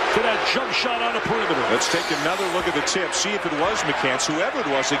to that jump shot on the perimeter. Let's take another look at the tip. See if it was McCants. Whoever it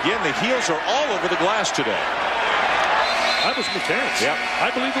was, again, the heels are all over the glass today. That was McCants. Yep. I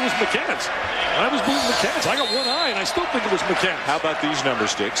believe it was McCants. I was believing McCants. I got one eye, and I still think it was McCants. How about these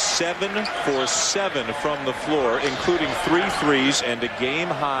numbers, Dick? 7 for 7 from the floor, including 3 threes and a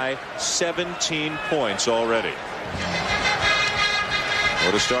game-high 17 points already.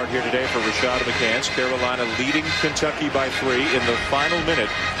 What a start here today for Rashad McCants. Carolina leading Kentucky by 3 in the final minute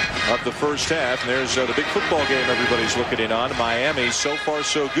of the first half. And there's the big football game everybody's looking in on. Miami, so far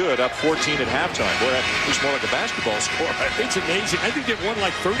so good, up 14 at halftime. Boy, it's more like a basketball score. It's amazing. I think they've won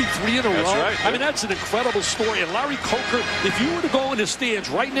like 33 in a row. That's right. I mean, that's an incredible story. And Larry Coker, if you were to go in the stands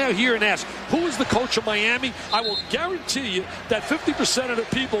right now here and ask, who is the coach of Miami? I will guarantee you that 50% of the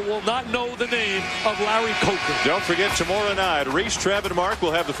people will not know the name of Larry Coker. Don't forget, tomorrow night, Reese, Trev, and Mark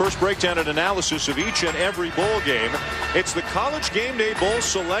will have the first breakdown and analysis of each and every bowl game. It's the College Game Day Bowl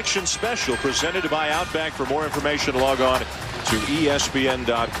Selection Special presented by Outback. For more information, log on to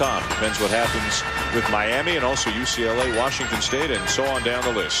ESPN.com. Depends what happens with Miami and also UCLA, Washington State, and so on down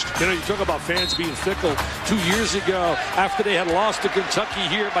the list. You know, you talk about fans being fickle. 2 years ago, after they had lost to Kentucky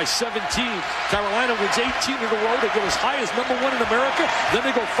here by 17, Carolina wins 18 in a row. They get as high as #1 in America. Then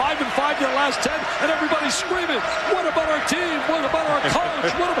they go 5-5 their last 10, and everybody's screaming, what about our team? What about our coach?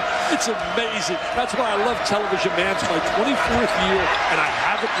 It's amazing. That's why I love television, man. It's my 24th year, and I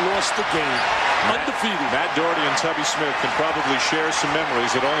haven't lost a game. Undefeated. Matt Doherty and Tubby Smith can probably share some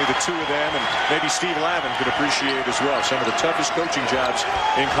memories that only the two of them and maybe Steve Lavin could appreciate as well. Some of the toughest coaching jobs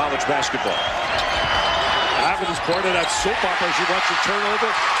in college basketball. Lavin is part of that soap opera as you watch the turnover.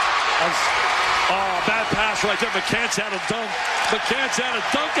 Bad pass right there. McCants had a dunk. McCants had a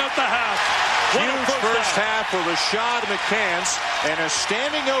dunk at the half. Huge first half for Rashad McCants, and a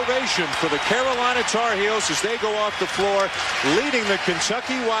standing ovation for the Carolina Tar Heels as they go off the floor, leading the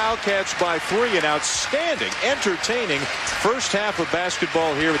Kentucky Wildcats by 3. An outstanding, entertaining first half of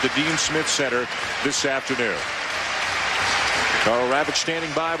basketball here at the Dean Smith Center this afternoon. Karl Ravech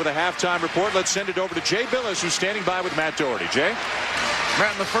standing by with a halftime report. Let's send it over to Jay Billis, who's standing by with Matt Doherty. Jay?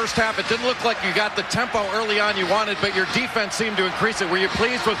 Matt, in the first half, it didn't look like you got the tempo early on you wanted, but your defense seemed to increase it. Were you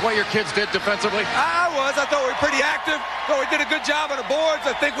pleased with what your kids did defensively? I was. I thought we were pretty active. Thought we did a good job on the boards.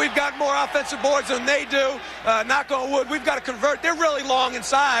 I think we've got more offensive boards than they do. Knock on wood, we've got to convert. They're really long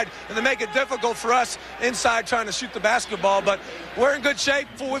inside, and they make it difficult for us inside trying to shoot the basketball. But we're in good shape.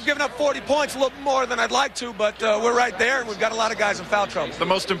 We've given up 40 points, a little more than I'd like to, but we're right there, and we've got a lot of guys in foul trouble. The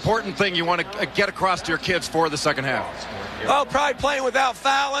most important thing you want to get across to your kids for the second half? Oh, probably playing without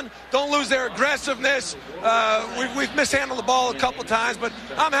fouling. Don't lose their aggressiveness. We've mishandled the ball a couple times, but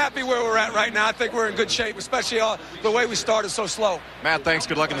I'm happy where we're at right now. I think we're in good shape, especially the way we started so slow. Matt, thanks.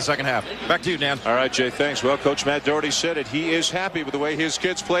 Good luck in the second half. Back to you, Dan. All right, Jay, thanks. Well, Coach Matt Doherty said it. He is happy with the way his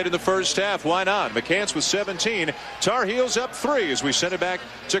kids played in the first half. Why not? McCants with 17. Tar Heels up 3 as we send it back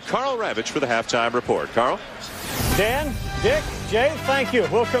to Karl Ravech for the halftime report. Karl? Dan, Dick, Jay, thank you.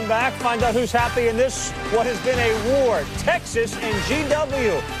 We'll come back, find out who's happy in this, what has been a war. Texas and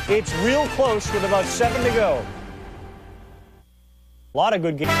GW. It's real close with about 7 to go. A lot of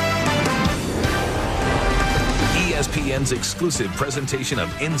good games. ESPN's exclusive presentation of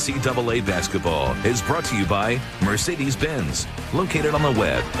NCAA basketball is brought to you by Mercedes-Benz, located on the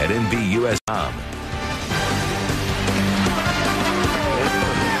web at NBUS.com.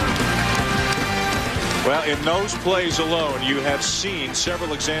 Well, in those plays alone, you have seen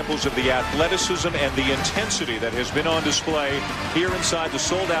several examples of the athleticism and the intensity that has been on display here inside the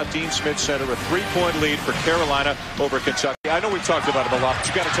sold-out Dean Smith Center. A 3-point lead for Carolina over Kentucky. I know we've talked about him a lot, but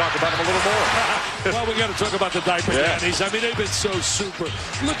you got to talk about him a little more. Well, we got to talk about the Diaper Dandies. I mean, they've been so super.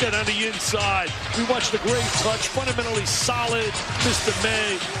 Look at on the inside. We watched the great touch, fundamentally solid, Mr.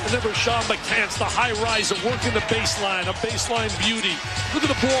 May, and then Rashad McCants, the high riser, working the baseline, a baseline beauty. Look at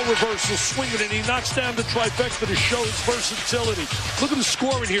the ball reversal, swinging it. He knocks down the trifecta to show his versatility. Look at the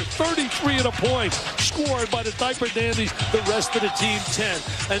scoring here. 33 of the points scored by the Diaper Dandies. The rest of the team, 10.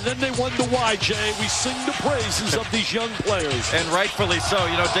 And then they wonder why, Jay. We sing the praises of these young players. players. And rightfully so.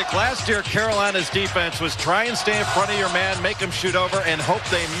 You know, Dick, last year Carolina's defense was try and stay in front of your man, make him shoot over, and hope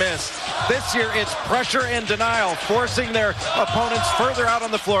they miss. This year it's pressure and denial, forcing their opponents further out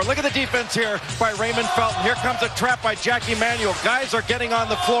on the floor. Look at the defense here by Raymond Felton. Here comes a trap by Jackie Manuel. Guys are getting on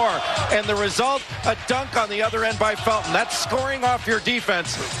the floor, and the result, a dunk on the other end by Felton. That's scoring off your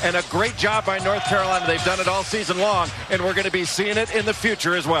defense, and a great job by North Carolina. They've done it all season long, and we're going to be seeing it in the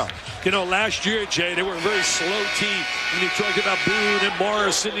future as well. You know, last year, Jay, they were a very slow team. When you talked about Boone and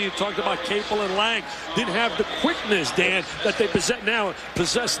Morrison, you talked about Capel and Lang. Didn't have the quickness, Dan, that they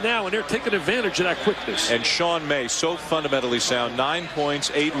possess now, and they're taking advantage of that quickness. And Sean May, so fundamentally sound. 9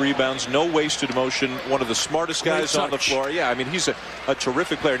 points, 8 rebounds, no wasted motion. One of the smartest guys on the floor. Yeah, I mean, he's a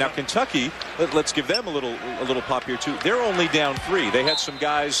terrific player. Now, Kentucky, let's give them a little pop here, too. They're only down 3. They had some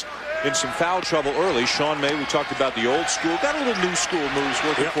guys in some foul trouble early. Sean May, we talked about the old school. Got a little new school moves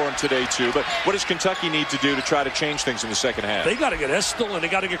working for him today, too. But what does Kentucky need to do to try to change things in the second half? They got to get Estill and they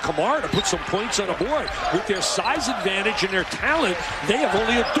got to get Kamara to put some points on the board. With their size advantage and their talent, they have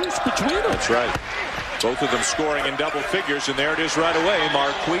only a deuce between them. That's right. Both of them scoring in double figures, and there it is right away.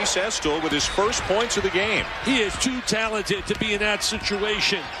 Marquise Estill with his first points of the game. He is too talented to be in that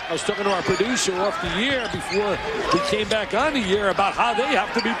situation. I was talking to our producer off the air before we came back on the air about how they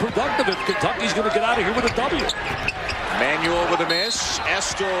have to be productive if Kentucky's going to get out of here with a W. Manuel with a miss,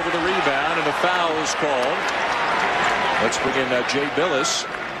 Estill with a rebound, and a foul is called. Let's bring in Jay Billis.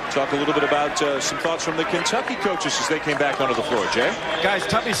 Talk a little bit about some thoughts from the Kentucky coaches as they came back onto the floor. Jay? Guys,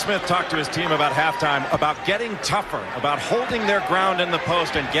 Tubby Smith talked to his team about halftime about getting tougher, about holding their ground in the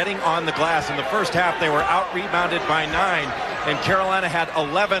post and getting on the glass. In the first half, they were out-rebounded by 9, and Carolina had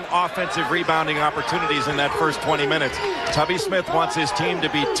 11 offensive rebounding opportunities in that first 20 minutes. Tubby Smith wants his team to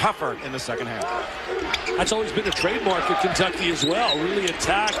be tougher in the second half. That's always been a trademark of Kentucky as well. Really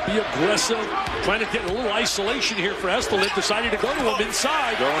attack, be aggressive, trying to get a little isolation here for Estill. They've decided to go to him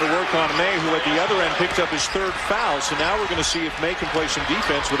inside. Going to work on May, who at the other end picked up his 3rd foul. So now we're going to see if May can play some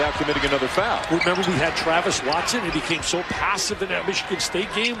defense without committing another foul. Remember, we had Travis Watson. He became so passive in that Michigan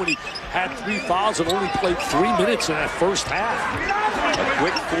State game when he had 3 fouls and only played 3 minutes in that first half. A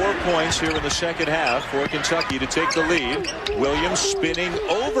quick 4 points here in the second half for Kentucky to take the lead. Williams spinning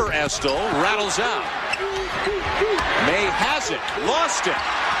over Estill, rattles out. May has it, lost it.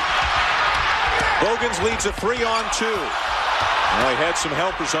 Bogans leads a 3-on-2. Well, he had some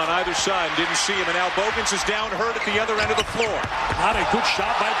helpers on either side and didn't see him, and now Bogans is down hurt at the other end of the floor. Not a good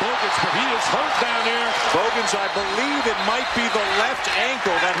shot by Bogans, but he is hurt down there. Bogans, I believe it might be the left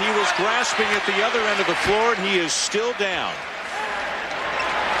ankle that he was grasping at the other end of the floor, and he is still down.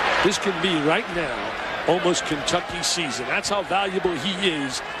 This can be right now almost Kentucky's season. That's how valuable he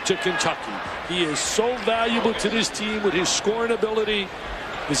is to Kentucky. He is so valuable to this team with his scoring ability,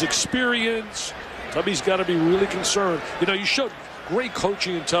 his experience. Tubby's got to be really concerned. You know, you showed great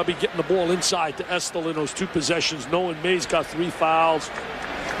coaching in Tubby, getting the ball inside to Estill in those 2 possessions, knowing May's got 3 fouls.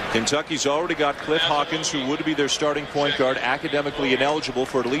 Kentucky's already got Cliff Hawkins, who would be their starting point guard, academically ineligible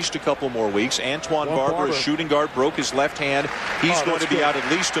for at least a couple more weeks. Antoine Barber, a shooting guard, broke his left hand. He's going to be out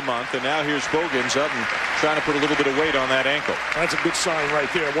at least a month. And now here's Bogans up and trying to put a little bit of weight on that ankle. That's a good sign right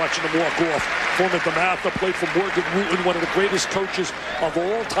there, watching him walk off. Former DeMatha played for Morgan Wooten, one of the greatest coaches of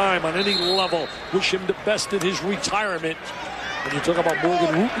all time on any level. Wish him the best in his retirement. When you talk about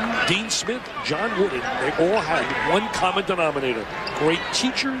Morgan Wooten, Dean Smith, John Wooden, they all had one common denominator. Great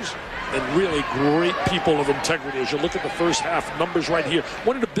teachers and really great people of integrity. As you look at the first half numbers right here,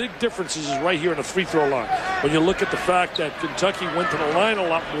 one of the big differences is right here in the free throw line. When you look at the fact that Kentucky went to the line a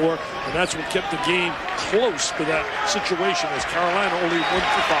lot more, and that's what kept the game close to that situation, as Carolina only 1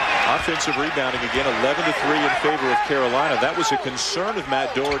 for 5. Offensive rebounding again, 11-3 in favor of Carolina. That was a concern of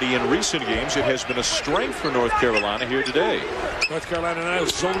Matt Doherty in recent games. It has been a strength for North Carolina here today. North Carolina now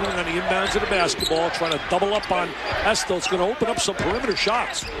is zoning on the inbounds of the basketball, trying to double up on Estill. It's going to open up some perimeter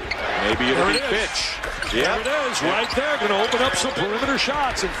shots. Maybe it'll be Fitch. Yeah. There it is, right there. Going to open up some perimeter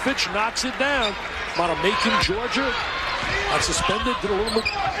shots, and Fitch knocks it down. Out of Macon, Georgia. Got suspended, did a little bit,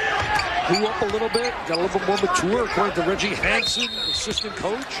 grew up a little bit, got a little bit more mature, according to Reggie Hansen, assistant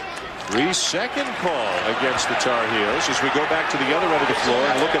coach. 3-second call against the Tar Heels as we go back to the other end of the floor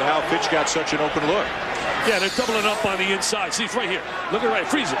and look at how Fitch got such an open look. Yeah, they're doubling up on the inside. See, it's right here. Look at it right.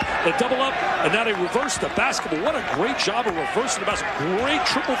 Freeze it. They double up, and now they reverse the basketball. What a great job of reversing the basketball. Great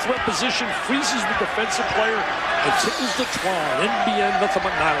triple threat position. Freezes the defensive player and tickles the twine. NBN, nothing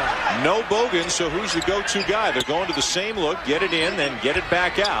but nylon. No Bogan, so who's the go-to guy? They're going to the same look, get it in, then get it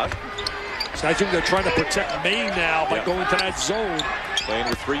back out. So I think they're trying to protect Maine now by going to that zone. Playing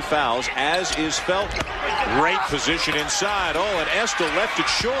with 3 fouls, as is Felton. Great position inside. Oh, and Estill left it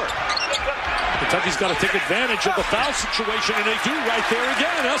short. Kentucky's got to take advantage of the foul situation, and they do right there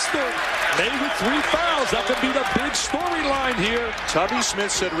again. Estill made with 3 fouls. That could be the big storyline here. Tubby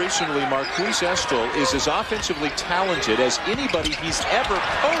Smith said recently Marquise Estill is as offensively talented as anybody he's ever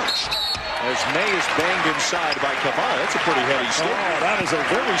coached. As May is banged inside by Kamara. That's a pretty heavy statement. Oh, that is a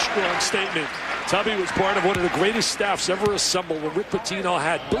very strong statement. Tubby was part of one of the greatest staffs ever assembled when Rick Pitino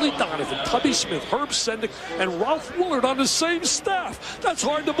had Billy Donovan, Tubby Smith, Herb Sendek, and Ralph Willard on the same staff. That's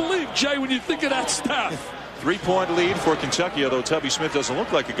hard to believe, Jay, when you think of that staff. 3-point lead for Kentucky, although Tubby Smith doesn't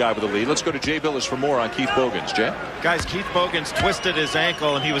look like a guy with a lead. Let's go to Jay Billis for more on Keith Bogans. Jay? Guys, Keith Bogans twisted his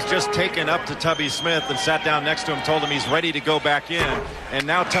ankle, and he was just taken up to Tubby Smith and sat down next to him, told him he's ready to go back in. And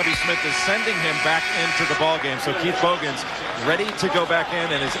now Tubby Smith is sending him back into the ballgame. So Keith Bogans ready to go back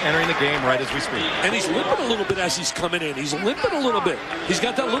in and is entering the game right as we speak. And he's limping a little bit as he's coming in. He's limping a little bit. He's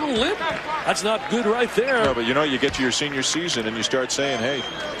got that little limp. That's not good right there. No, but you know, you get to your senior season and you start saying, hey,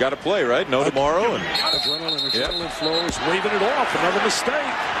 got to play, right? No tomorrow. And adrenaline flows, waving it off. Another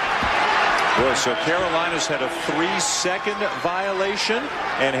mistake. Well, so Carolina's had a 3-second violation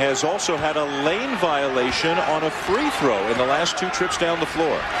and has also had a lane violation on a free throw in the last 2 trips down the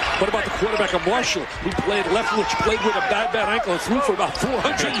floor. What about the quarterback of Marshall, who played left, which played with a bad ankle and threw for about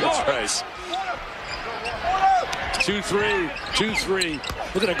 400 yards? 2-3, 2-3.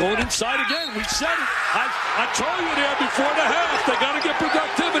 Look at it going inside again. We said it. I told you there before the half. They got to get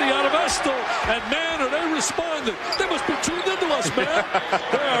productivity out of Estill. And man, are they responding. They must be tuned into us, man.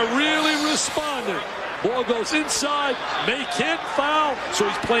 They are really responding. Ball goes inside. May can't foul, so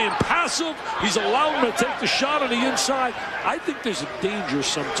he's playing passive. He's allowing him to take the shot on the inside. I think there's a danger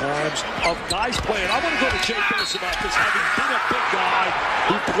sometimes of guys playing. I want to go to Jay Billis about this, having been a big guy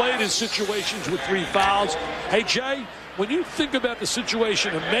who played in situations with 3 fouls. Hey, Jay, when you think about the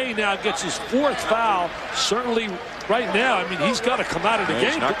situation, and May now gets his 4th foul, certainly right now, I mean, he's got to come out of the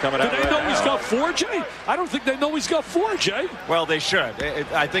game. He's not coming out Do they know he's got 4, Jay? I don't think they know he's got 4, Jay. Well, they should.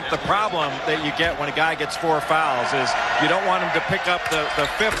 I think the problem that you get when a guy gets 4 fouls is you don't want him to pick up the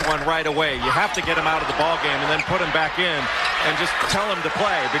 5th one right away. You have to get him out of the ball game and then put him back in and just tell him to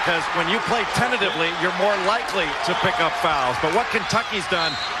play, because when you play tentatively, you're more likely to pick up fouls. But what Kentucky's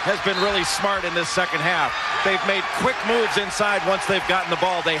done has been really smart in this second half. They've made quick moves inside once they've gotten the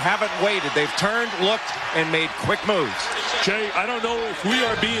ball. They haven't waited. They've turned, looked, and made quick moves. Jay, I don't know if we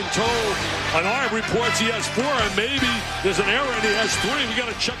are being told on our reports he has 4, and maybe there's an error and he has 3. We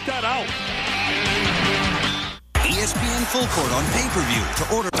got to check that out. ESPN Full Court on pay-per-view to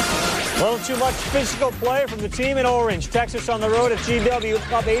order. A little too much physical play from the team in orange. Texas on the road at GW,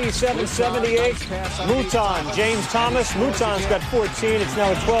 up 87-78. Mouton, James Thomas. Mouton's got 14. It's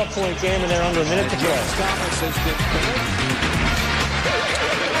now a 12-point game, and they're under a minute to play.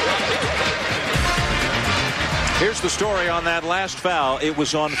 Here's the story on that last foul. It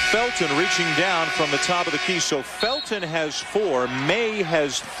was on Felton reaching down from the top of the key. So Felton has 4. May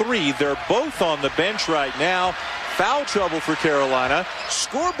has 3. They're both on the bench right now. Foul trouble for Carolina.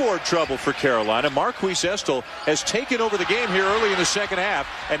 Scoreboard trouble for Carolina. Marquise Estill has taken over the game here early in the second half.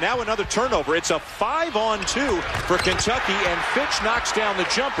 And now another turnover. It's a 5-on-2 for Kentucky, and Fitch knocks down the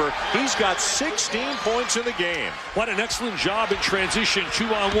jumper. He's got 16 points in the game. What an excellent job in transition,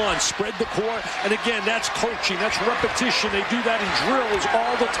 2-on-1. Spread the court. And again, that's coaching. That's repetition. They do that in drills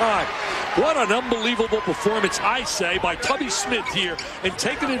all the time. What an unbelievable performance, I say, by Tubby Smith here, and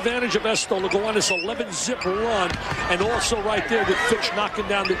taking advantage of Estill to go on this 11-zip run, and also right there with Fitch knocking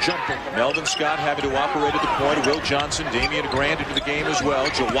down the jumper. Melvin Scott having to operate at the point. Will Johnson, Damian Grant into the game as well.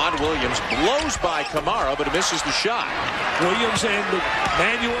 Jawad Williams blows by Kamara, but misses the shot. Williams and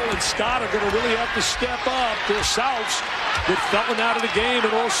Manuel and Scott are going to really have to step up their Souths with Felton out of the game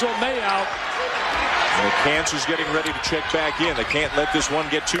and also May out. And Kansas getting ready to check back in. They can't let this one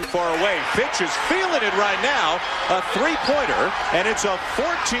get too far away. Fitch is feeling it right now. A 3-pointer, and it's a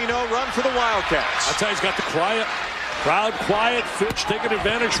 14-0 run for the Wildcats. I'll tell you, he's got the crowd quiet. Fitch taking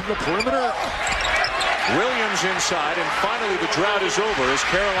advantage from the perimeter. Williams inside, and finally the drought is over as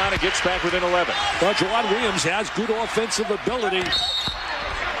Carolina gets back within 11. Well, Jawad Williams has good offensive ability.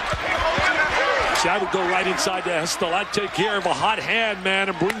 See, I would go right inside to Estill. I'd take care of a hot hand, man,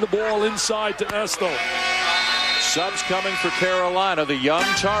 and bring the ball inside to Estill. Subs coming for Carolina. The young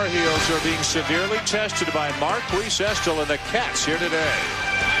Tar Heels are being severely tested by Marquise Estill and the Cats here today.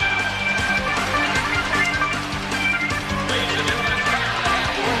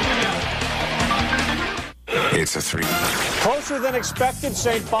 It's a 3. Closer than expected,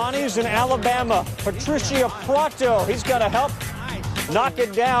 St. Bonnie's in Alabama. Patricio Prato, he's got to help knock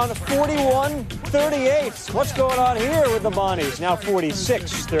it down. 41-38. What's going on here with the Bonnies? Now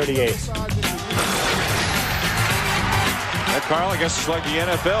 46-38. Carl, I guess it's like the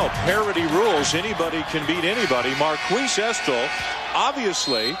NFL. Parity rules. Anybody can beat anybody. Marquise Estel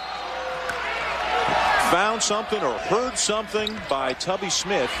obviously found something or heard something by Tubby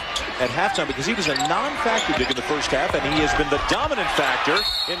Smith at halftime, because he was a non-factor in the first half, and he has been the dominant factor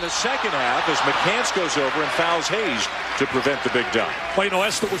in the second half as McCants goes over and fouls Hayes to prevent the big dunk. Well, you know,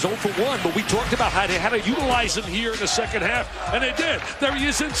 Estel was 0 for 1, but we talked about how they had to utilize him here in the second half, and they did. There he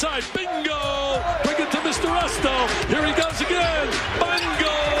is inside. Bingo! Bring it to Mr. Estel. Here he goes again.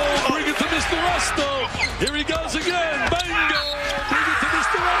 Bingo! Bring it to Mr. Estel. Here he goes again. Bingo! Bring it to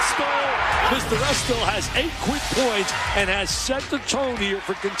Mr. Estel. Mr. Estel has 8 quick points and has set the tone here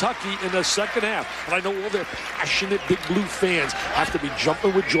for Kentucky in the second half. And I know all their passionate Big Blue fans have to be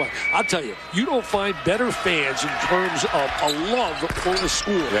jumping with joy. I'll tell you, you don't find better fans in terms of a love for the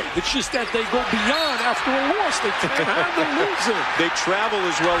school. Yep. It's just that they go beyond after a loss. They can't handle losing. They travel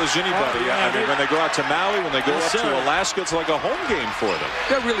as well as anybody. I mean, when they go out to Maui, when they go up to Alaska, it's like a home game for them.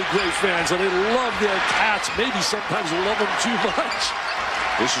 They're really great fans, and they love their Cats. Maybe sometimes love them too much.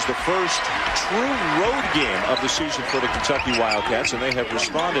 This is the first true road game of the season for the Kentucky Wildcats, and they have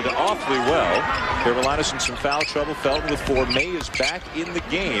responded awfully well. Carolina's in some foul trouble. Felton with 4. May is back in the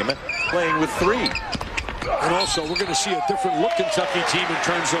game, playing with 3. And also, we're going to see a different look Kentucky team in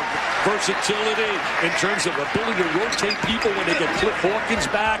terms of versatility, in terms of ability to rotate people when they get Cliff Hawkins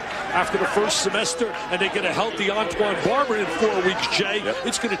back after the first semester, and they get a healthy Antoine Barber in 4 weeks, Jay. Yep.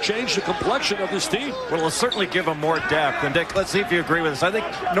 It's going to change the complexion of this team. Well, it'll certainly give them more depth. And, Dick, let's see if you agree with us. I think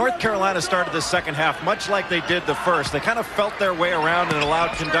North Carolina started the second half much like they did the first. They kind of felt their way around and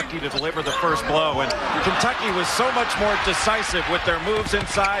allowed Kentucky to deliver the first blow. And Kentucky was so much more decisive with their moves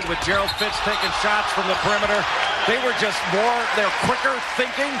inside, with Gerald Fitz taking shots from the perimeter. They were just they're quicker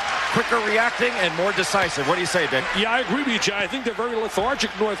thinking, quicker reacting, and more decisive. What do you say, Dick? Yeah, I agree with you, Jay. I think they're very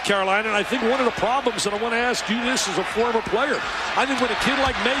lethargic, North Carolina, and I think one of the problems, and I want to ask you this as a former player, I think when a kid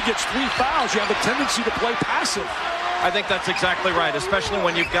like May gets 3 fouls, you have a tendency to play passive. I think that's exactly right, especially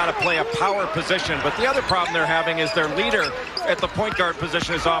when you've got to play a power position. But the other problem they're having is their leader at the point guard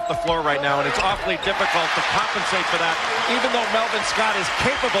position is off the floor right now, and it's awfully difficult to compensate for that. Even though Melvin Scott is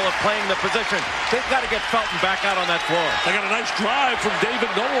capable of playing the position, they've got to get Felton back out on that floor. They got a nice drive from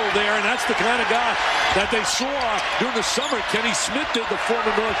David Noel there, and that's the kind of guy that they saw during the summer. Kenny Smith did, the former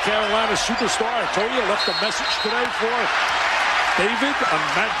North Carolina superstar. I told you, left a message today for David on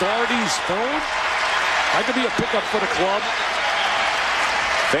Matt Doherty's phone. That could be a pickup for the club.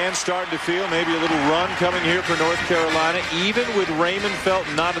 Fans starting to feel maybe a little run coming here for North Carolina, even with Raymond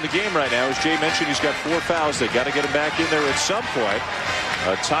Felton not in the game right now. As Jay mentioned, he's got 4 fouls. They got to get him back in there at some point.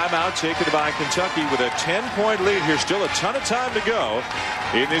 A timeout taken by Kentucky with a 10-point lead here. Still a ton of time to go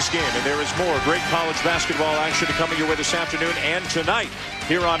in this game. And there is more great college basketball action coming your way this afternoon and tonight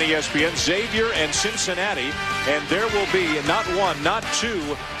here on ESPN. Xavier and Cincinnati. And there will be not 1, not 2,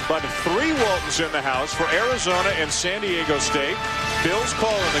 but 3 Waltons in the house for Arizona and San Diego State. Bill's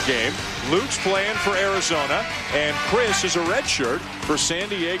calling the game. Luke's playing for Arizona. And Chris is a redshirt for San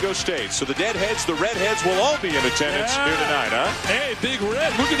Diego State. So the Deadheads, the Redheads will all be in attendance here tonight, huh? Hey, Big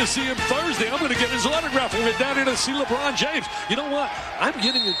Red, we're going to see him Thursday. I'm going to get his autograph when we're down here to see LeBron James. You know what? I'm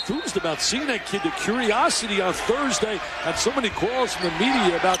getting enthused about seeing that kid. The curiosity on Thursday. Had so many calls from the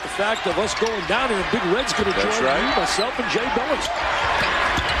media about the fact of us going down here. And Big Red's going to join me, myself, and Jay Billis.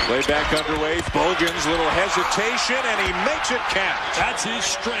 Play back underway. Bogans, little hesitation, and he makes it count. That's his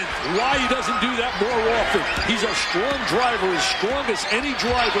strength. Why he doesn't do that more often. He's a strong driver, as strong as any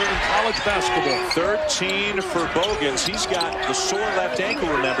driver in college basketball. 13 for Bogans. He's got the sore left ankle,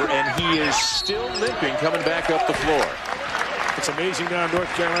 remember, and he is still limping coming back up the floor. It's amazing now North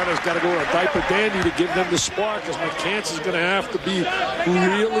Carolina's got to go to a diaper dandy to give them the spark, because McCants is going to have to be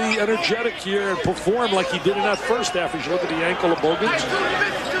really energetic here and perform like he did in that first half. As you look at the ankle of Bogans.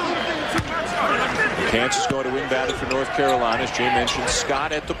 McCants is going to inbound it for North Carolina. As Jay mentioned,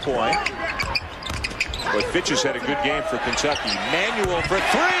 Scott at the point. But Fitch has had a good game for Kentucky. Manuel for 3.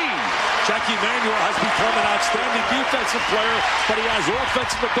 Jackie Manuel has become an outstanding defensive player, but he has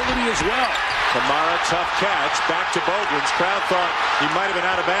offensive ability as well. Kamara, tough catch, back to Bogans. Crowd thought he might have been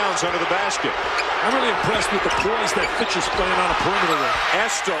out of bounds under the basket. I'm really impressed with the poise that Fitch is playing on a perimeter with.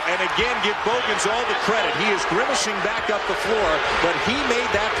 Estel, and again, give Bogans all the credit. He is grimacing back up the floor, but he made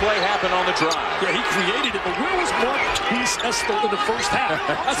that play happen on the drive. Yeah, he created it, but where was Marquise Estel in the first half?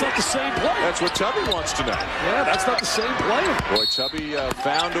 That's not the same play. That's what Tubby wants to know. Yeah, that's not the same play. Boy, Tubby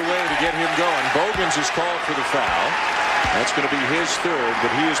found a way to get him going. Bogans is called for the foul. That's going to be his 3rd, but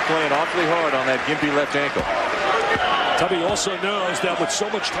he is playing awfully hard on that gimpy left ankle. Tubby also knows that with so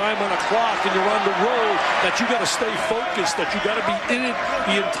much time on the clock and you're on the road, that you got to stay focused, that you got to be in it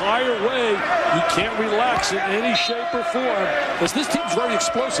the entire way. You can't relax in any shape or form, because this team's very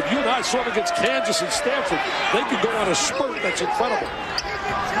explosive. You and I saw them against Kansas and Stanford. They could go on a spurt that's incredible.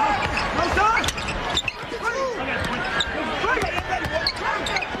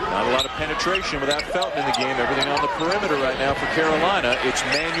 Not a lot of penetration without Felton in the game. Everything on the perimeter right now for Carolina. It's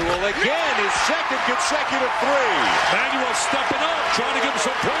Manuel again, his second consecutive three. Manuel stepping up, trying to give him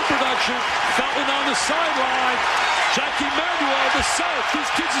some point production. Felton on the sideline. Jackie Manuel, the South.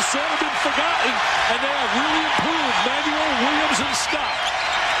 These kids have sort of been forgotten, and they have really improved. Manuel, Williams, and Scott.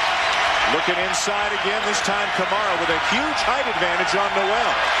 Looking inside again, this time Kamara with a huge height advantage on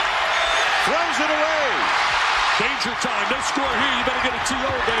Noel. Throws it away. Danger time. They score here, you better get a TO,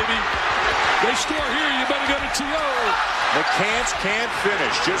 baby. They score here, you better get a TO. McCants can't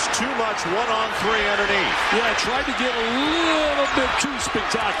finish. Just too much 1-on-3 underneath. Yeah, tried to get a little bit too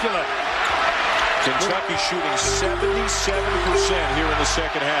spectacular. Kentucky shooting 77% here in the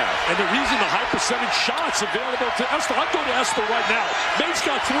second half. And the reason the high percentage shots available to Estill. I'd go to Estill right now. May's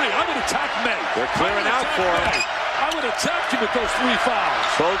got 3. I would attack May. They're clearing out for him. I would attack him with those 3 fouls.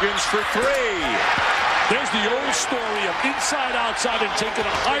 Bogans for 3. There's the old story of inside, outside, and taking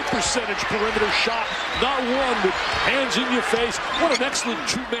a high percentage perimeter shot. Not one with hands in your face. What an excellent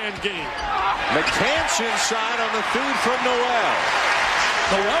two-man game. McCants inside on the feed from Noel.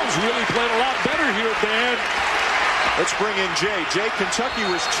 Noel's really playing a lot better here, Dan. Let's bring in Jay. Jay, Kentucky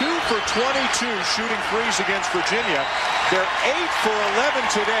was 2 for 22 shooting threes against Virginia. They're 8 for 11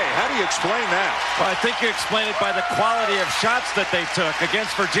 today. How do you explain that? Well, I think you explain it by the quality of shots that they took.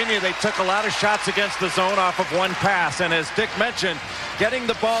 Against Virginia, they took a lot of shots against the zone off of one pass. And as Dick mentioned, getting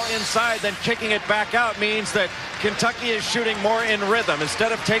the ball inside, then kicking it back out means that Kentucky is shooting more in rhythm.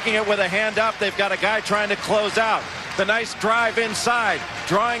 Instead of taking it with a hand up, they've got a guy trying to close out. The nice drive inside,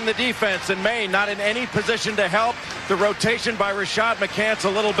 drawing the defense, and May not in any position to help. The rotation by Rashad McCants a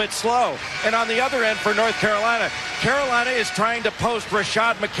little bit slow. And on the other end for North Carolina, Carolina is trying to post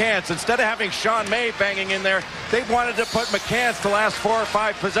Rashad McCants. Instead of having Sean May banging in there, they wanted to put McCants the last 4 or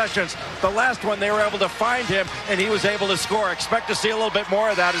 5 possessions. The last one, they were able to find him, and he was able to score. Expect to see a little bit more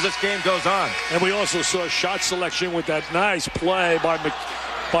of that as this game goes on. And we also saw shot selection with that nice play by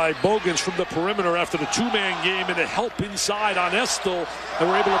Bogans from the perimeter after the two-man game, and a help inside on Estill, and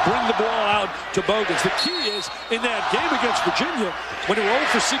we're able to bring the ball out to Bogans. The key is, in that game against Virginia, when they were 0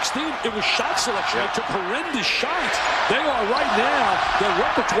 for 16, it was shot selection. They took horrendous shots. They are right now, their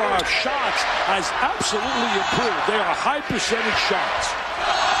repertoire of shots has absolutely improved. They are high percentage shots.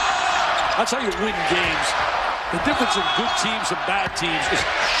 That's how you win games. The difference in good teams and bad teams is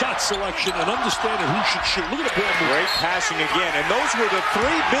shot selection and understanding who should shoot. Look at the ball move. Great passing again. And those were the 3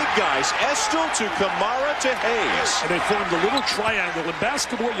 big guys. Estill to Kamara to Hayes. And they formed a little triangle. In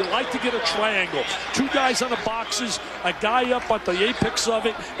basketball, you like to get a triangle. 2 guys on the boxes, a guy up at the apex of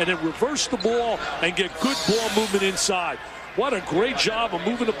it, and then reverse the ball and get good ball movement inside. What a great job of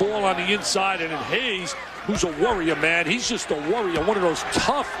moving the ball on the inside. And then Hayes, who's a warrior, man. He's just a warrior. One of those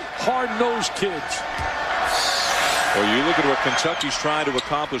tough, hard-nosed kids. Well, you look at what Kentucky's trying to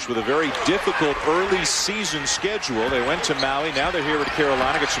accomplish with a very difficult early season schedule. They went to Maui. Now they're here at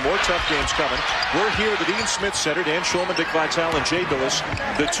Carolina. Got some more tough games coming. We're here at the Dean Smith Center. Dan Shulman, Dick Vitale, and Jay Billis,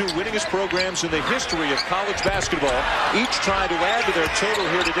 the 2 winningest programs in the history of college basketball, each trying to add to their total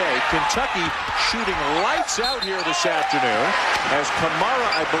here today. Kentucky shooting lights out here this afternoon, as Kamara,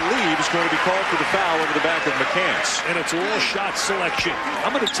 I believe, is going to be called for the foul over the back of McCants. And it's all shot selection.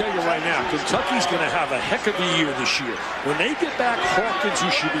 I'm going to tell you right now, Kentucky's going to have a heck of a year this year. When they get back Hawkins,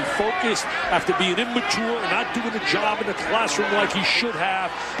 who should be focused after being immature and not doing the job in the classroom like he should have,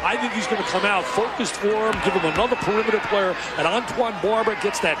 I think he's going to come out focused for him, give him another perimeter player, and Antoine Barber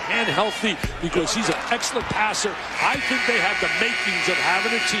gets that hand healthy because he's an excellent passer. I think they have the makings of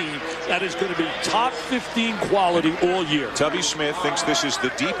having a team that is going to be top 15 quality all year. Tubby Smith thinks this is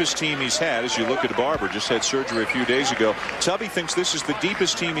the deepest team he's had. As you look at Barber, just had surgery a few days ago. Tubby thinks this is the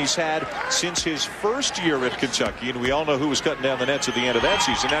deepest team he's had since his first year at Kentucky. And we all know who was cutting down the nets at the end of that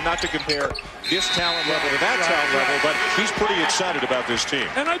season. Now, not to compare this talent level to that talent level, but he's pretty excited about this team.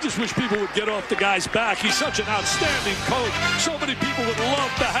 And I just wish people would get off the guy's back. He's such an outstanding coach. So many people would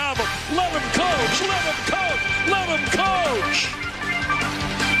love to have him. Let him coach. Let him coach. Let him coach.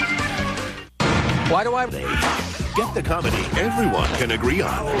 Why do I get the comedy everyone can agree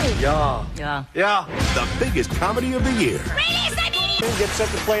on? Yeah. The biggest comedy of the year. Gets set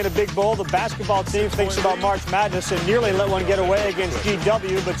to play in a big bowl. The basketball team thinks about March Madness and nearly let one get away against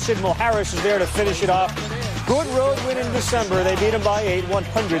GW, but Sidmo Harris is there to finish it off. Good road win in December. They beat him by 8,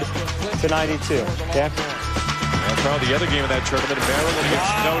 100-92. Yeah. Carl, the other game in that tournament, Maryland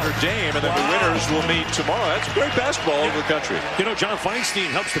against Notre Dame, and then the winners will meet tomorrow. That's great basketball over the country. You know, John Feinstein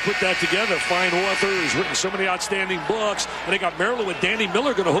helps to put that together. Fine author, he's written so many outstanding books. And they got Maryland with Danny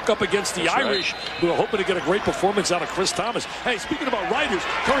Miller going to hook up against the Irish, who are hoping to get a great performance out of Chris Thomas. Hey, speaking about writers,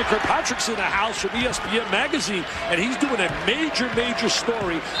 Curry Kirkpatrick's in the house from ESPN Magazine, and he's doing a major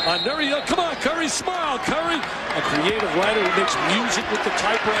story on there. Come on, Curry, smile, Curry. A creative writer who makes music with the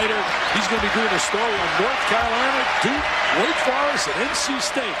typewriter. He's going to be doing a story on North Carolina, Duke, Wake Forest, and NC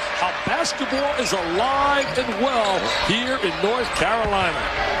State. How basketball is alive and well here in North Carolina.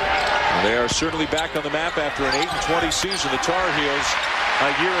 They are certainly back on the map after an 8-20 season. The Tar Heels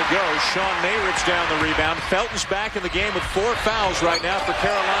a year ago. Sean Mayrick's down the rebound. Felton's back in the game with 4 fouls right now for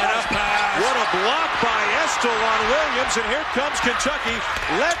Carolina. What a block by Estill on Williams, and here comes Kentucky,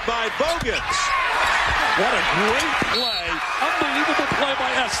 led by Bogans. What a great play. Unbelievable play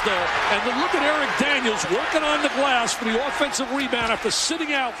by Estill. And then look at Eric Daniels working on the glass for the offensive rebound after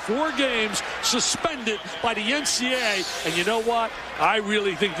sitting out 4 games, suspended by the NCAA. And you know what? I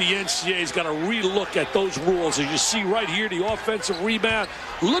really think the NCAA's got to relook at those rules. As you see right here, the offensive rebound.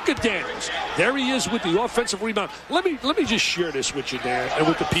 Look at Daniels. There he is with the offensive rebound. Let me just share this with you, Dan, and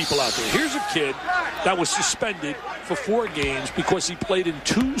with the people out there. Here's a kid that was suspended for 4 games because he played in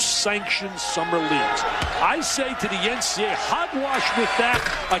 2 sanctioned summer leagues. I say to the NCAA, hogwash with that.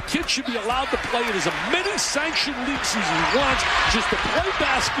 A kid should be allowed to play in as many sanctioned leagues as he wants, just to play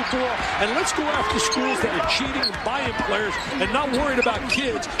basketball. And let's go after schools that are cheating and buying players and not worried about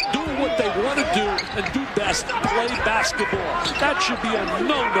kids doing what they want to do and do best, play basketball. That should be a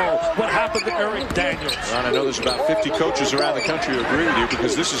no-no, what happened to Eric Daniels. Ron, I know there's about 50 coaches around the country who agree with you,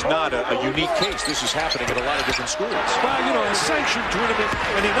 because this is not a unique case. This is happening at a lot of different schools. Well, you know, a sanctioned tournament,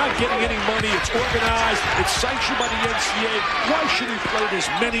 and they're not getting any money. It's organized. It's sanctioned by the NCAA. Why should he play as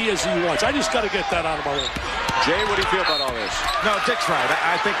many as he wants? I just got to get that out of my room. Jay, what do you feel about all this? No, Dick's right.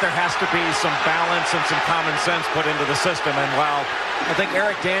 I think there has to be some balance and some common sense put into the system. And while I think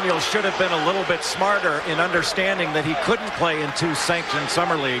Eric Daniels should have been a little bit smarter in understanding that he couldn't play in 2 sanctioned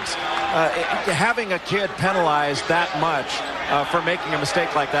summer leagues, having a kid penalized that much for making a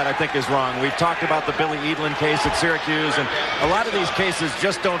mistake like that, I think, is wrong. We've talked about the Billy Edelin case at Syracuse, and a lot of these cases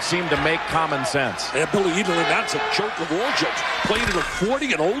just don't seem to make common sense. Yeah, Billy Edelin, that's a joke of all jokes. Playing in a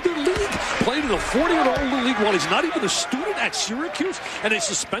 40 and older league, playing in a 40 and older league while he's not even a student at Syracuse, and they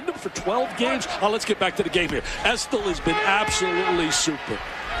suspend him for 12 games. Let's get back to the game here. Estill has been absolutely super.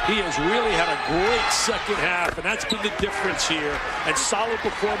 He has really had a great second half, and that's been the difference here. And solid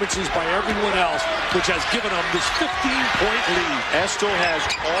performances by everyone else, which has given them this 15-point lead. Estill has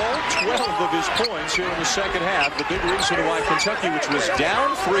all 12 of his points here in the second half. The big reason why Kentucky, which was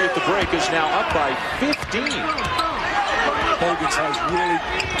down 3 at the break, is now up by 15. Bogans has really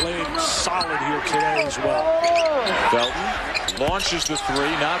played solid here today as well. Felton launches the 3,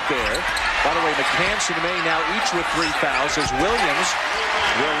 not there. By the way, McCants and May now each with 3 fouls as Williams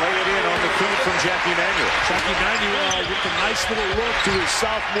will lay it in on the feed from Jackie Manuel. Jackie Manuel with a nice little look to his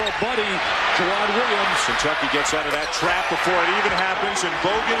sophomore buddy, Gerard Williams. Kentucky gets out of that trap before it even happens, and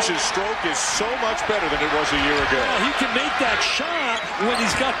Bogans' stroke is so much better than it was a year ago. Well, he can make that shot when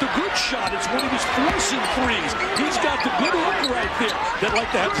he's got the good shot. It's when he was forcing threes. He's got the good look right there. They'd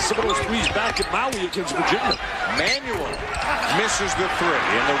like to have some of those threes back at Maui against Virginia. Manuel misses the 3,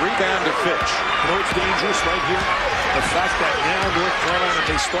 and the rebound to Fitch. You know what's dangerous right here? The fact that now North Carolina,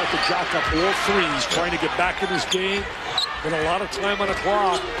 they start to jock up all threes, trying to get back in this game. With a lot of time on the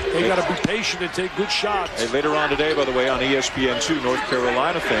clock, they got to be patient and take good shots. Hey, later on today, by the way, on ESPN2, North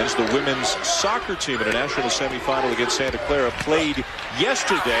Carolina fans, the women's soccer team in a national semifinal against Santa Clara played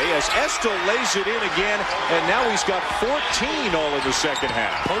yesterday as Estill lays it in again, and now he's got 14 all in the second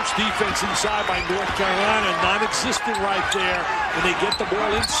half. Post defense inside by North Carolina, non-existent right there. And they get the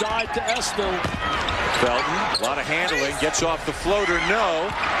ball inside to Estill. Felton, a lot of handling, gets off the floater, no.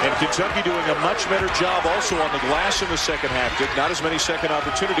 And Kentucky doing a much better job also on the glass in the second half. Not as many second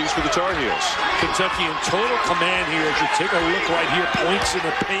opportunities for the Tar Heels. Kentucky in total command here. As you take a look right here, points in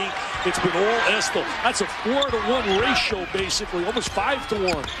the paint. It's been all Estill. That's a 4-to-1 ratio, basically, almost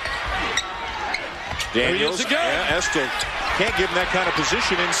 5-to-1. Daniels, yeah, Estill can't give him that kind of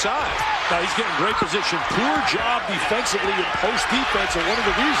position inside. Now he's getting great position. Poor job defensively in post defense, and one of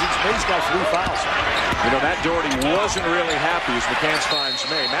the reasons May's got 3 fouls. You know, Matt Doherty wasn't really happy as McCants finds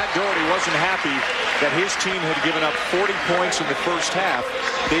May. Matt Doherty wasn't happy that his team had given up 40 points in the first half.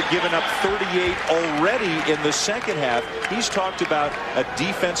 They've given up 38 already in the second half. He's talked about a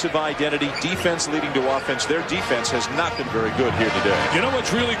defensive identity, defense leading to offense. Their defense has not been very good here today. You know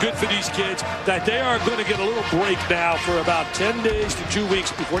what's really good for these kids? That they are going to get a little break now for about 10 days to 2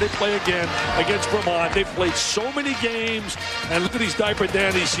 weeks before they play again against Vermont. They've played so many games, and look at these diaper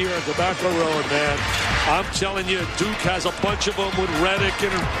dandies here at Tobacco Road, man. I'm telling you, Duke has a bunch of them with Reddick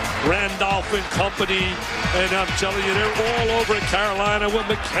and Randolph and company, and I'm telling you, they're all over at Carolina with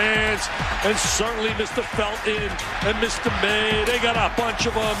McCants, and certainly Mr. Felton and Mr. May. They got a bunch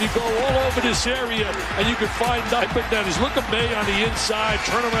of them. You go all over this area, and you can find diaper dandies. Look at May on the inside,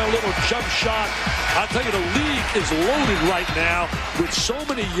 turn around a little jump shot. I'll tell you, the league is loaded right now with so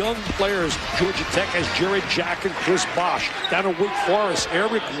many young players. Georgia Tech has Jared Jack and Chris Bosch. Down at Wake Forest,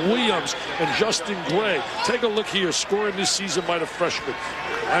 Eric Williams and Justin Gray. Take a look here, scoring this season by the freshmen.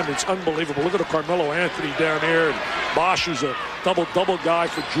 I mean, it's unbelievable. Look at the Carmelo Anthony down there. And Bosch, who's a double-double guy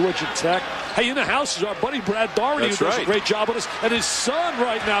for Georgia Tech. Hey, in the house is our buddy Brad Doherty, who does a great job with us. And his son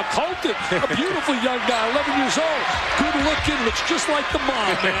right now, Colton, a beautiful young guy, 11 years old. Good looking, looks just like the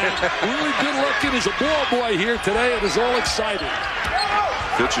mom, man. Really good looking. He's a ball boy here today and is all excited.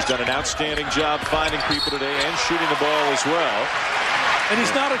 Fitch has done an outstanding job finding people today and shooting the ball as well. And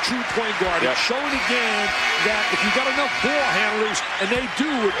he's not a true point guard. Yep. It's showing again that if you've got enough ball handlers, and they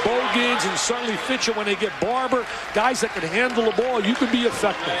do with Bogans and certainly Fitcher when they get Barber, guys that can handle the ball, you can be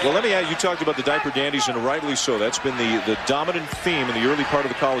effective. Well, let me add, you talked about the diaper dandies, and rightly so. That's been the dominant theme in the early part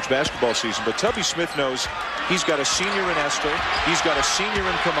of the college basketball season. But Tubby Smith knows he's got a senior in Esther. He's got a senior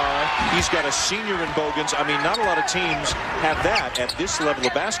in Kamara. He's got a senior in Bogans. I mean, not a lot of teams have that at this level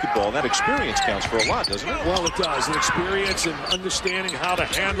of basketball. And that experience counts for a lot, doesn't it? Well, it does. An experience and understanding how to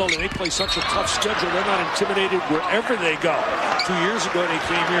handle, and they play such a tough schedule. They're not intimidated wherever they go. 2 years ago, they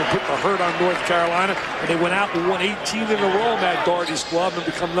came here and put the hurt on North Carolina, and they went out and won 18 in a row, Matt Doherty's club, and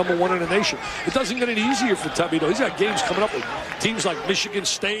become #1 in the nation. It doesn't get any easier for Tubby, though. He's got games coming up with teams like Michigan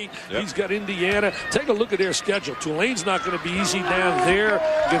State. Yep. He's got Indiana. Take a look at their schedule. Tulane's not going to be easy down there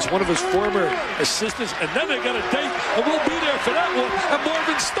against one of his former assistants, and then they got a date, and we'll be there for that one. And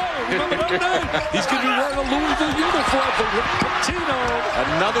Marvin Stone, remember that name? He's going to be wearing a Louisville uniform for Pitino.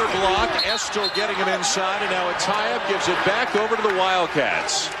 Another block. Estel getting him inside, and now a tie-up gives it back over to the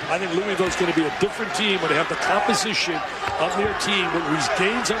Wildcats. I think Louisville's going to be a different team when they have the composition of their team with these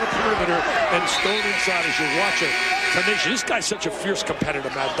gains on the perimeter and Stone inside as you watch it. Tenacious. This guy's such a fierce competitor,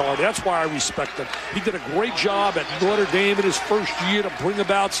 Matt Doherty. That's why I respect him. He did a great job at Notre Dame in his first year to bring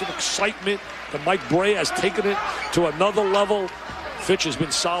about some excitement. But Mike Bray has taken it to another level. Fitch has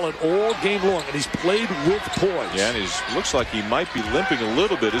been solid all game long, and he's played with poise. Yeah, and he looks like he might be limping a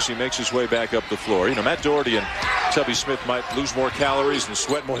little bit as he makes his way back up the floor. You know, Matt Doherty and Tubby Smith might lose more calories and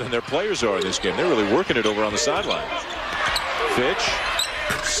sweat more than their players are in this game. They're really working it over on the sideline. Fitch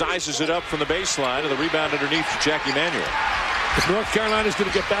sizes it up from the baseline, and the rebound underneath to Jackie Manuel. If North Carolina's going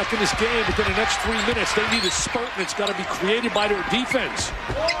to get back in this game within the next 3 minutes, they need a spurt, and it's got to be created by their defense.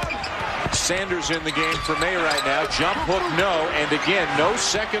 Sanders in the game for May right now. Jump hook, no. And again, no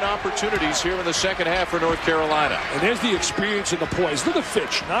second opportunities here in the second half for North Carolina. And there's the experience and the poise. Look at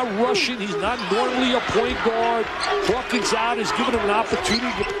Fitch. Not rushing. He's not normally a point guard. Hawkins out is giving him an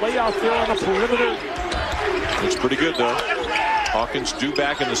opportunity to play out there on the perimeter. Looks pretty good, though. Hawkins due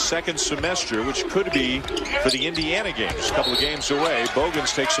back in the second semester, which could be for the Indiana games. A couple of games away.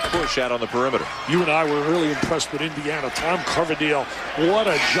 Bogans takes a push out on the perimeter. You and I were really impressed with Indiana. Tom Coverdale, what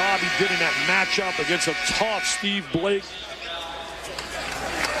a job he did in that matchup against a tough Steve Blake.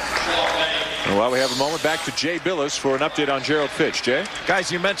 Well, we have a moment back to Jay Billis for an update on Gerald Fitch. Jay?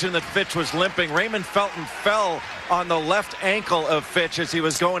 Guys, you mentioned that Fitch was limping. Raymond Felton fell on the left ankle of Fitch as he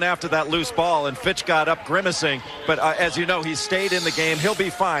was going after that loose ball, and Fitch got up grimacing. But as you know, he stayed in the game. He'll be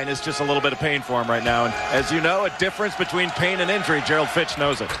fine. It's just a little bit of pain for him right now. And as you know, a difference between pain and injury. Gerald Fitch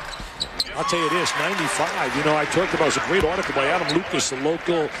knows it. I'll tell you this, 95. You know, I talked about, it was a great article by Adam Lucas, a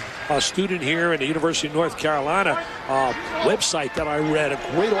local student here in the University of North Carolina website that I read. A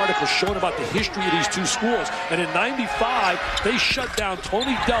great article showing about the history of these two schools. And in 95, they shut down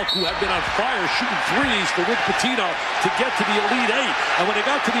Tony Delk, who had been on fire shooting threes for Rick Pitino to get to the Elite Eight. And when they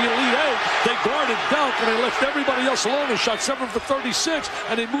got to the Elite Eight, they guarded Delk and they left everybody else alone and shot 7 for 36,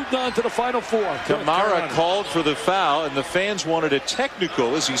 and they moved on to the Final Four. Kamara called for the foul, and the fans wanted a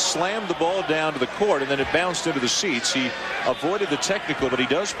technical as he slammed the ball down to the court, and then it bounced into the seats. He avoided the technical, but he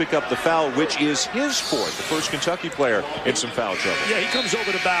does pick up up the foul, which is his fourth, the first Kentucky player in some foul trouble. Yeah, he comes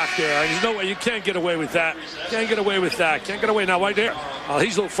over the back there. There's no way. You can't get away with that. Can't get away with that. Can't get away. Now, right there,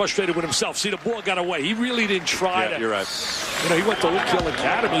 he's a little frustrated with himself. See, the ball got away. He really didn't try to. You're right. You know, he went to Oak Hill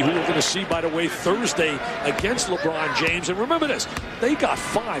Academy, who we're going to see, by the way, Thursday against LeBron James. And remember this, they got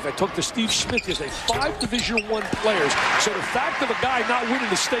 5. I talked to Steve Smith yesterday, 5 Division I players. So the fact of a guy not winning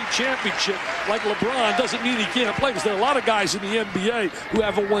the state championship like LeBron doesn't mean he can't play, because there are a lot of guys in the NBA who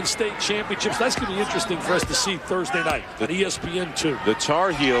haven't won state championships. That's going to be interesting for us to see Thursday night on ESPN 2. The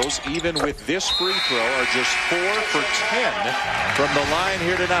Tar Heels, even with this free throw, are just 4 for 10 from the line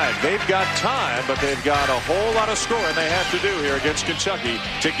here tonight. They've got time, but they've got a whole lot of scoring they have to do here against Kentucky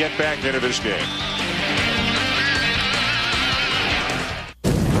to get back into this game.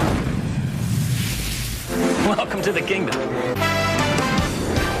 Welcome to the kingdom.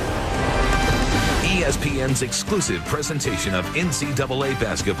 ESPN's exclusive presentation of NCAA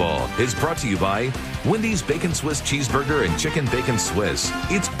basketball is brought to you by Wendy's Bacon Swiss Cheeseburger and Chicken Bacon Swiss.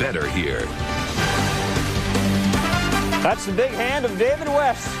 It's better here. That's the big hand of David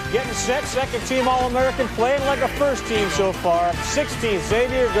West, getting set, second-team All-American, playing like a first-team so far. 16th,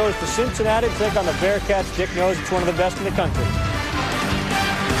 Xavier goes to Cincinnati to take on the Bearcats. Dick knows it's one of the best in the country.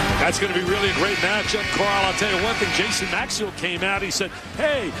 That's going to be really a great matchup, Carl. I'll tell you one thing. Jason Maxwell came out. He said,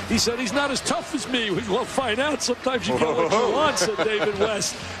 hey, he's not as tough as me. We'll find out. Sometimes you get what you want, said David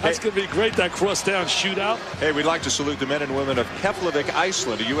West. That's going to be great, that cross-town shootout. Hey, we'd like to salute the men and women of Keflavik,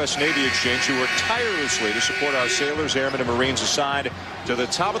 Iceland, a U.S. Navy exchange who work tirelessly to support our sailors, airmen, and Marines assigned to the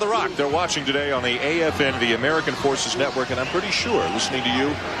top of the rock. They're watching today on the AFN, the American Forces Network, and I'm pretty sure, listening to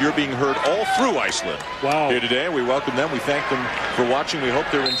you, you're being heard all through Iceland. Wow. Here today. We welcome them. We thank them for watching. We hope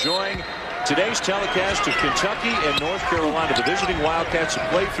they're enjoying today's telecast of Kentucky and North Carolina. The visiting Wildcats have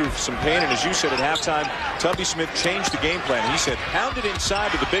played through some pain, and as you said at halftime, Tubby Smith changed the game plan. He said, pound it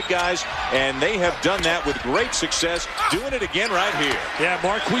inside to the big guys, and they have done that with great success, doing it again right here. Yeah,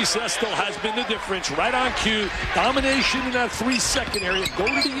 Marquise Estill has been the difference. Right on cue, domination in that 3-second area. Go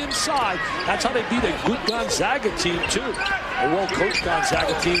to the inside. That's how they beat a good Gonzaga team, too. A well-coached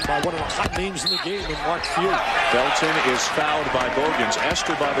Gonzaga team by one of the hot names in the game, in Mark Few. Felton is fouled by Bogans.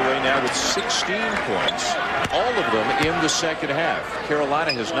 Estill, by the way, now with 16 points, all of them in the second half.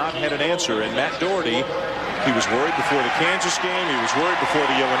 Carolina has not had an answer, and Matt Doherty, he was worried before the Kansas game, he was worried before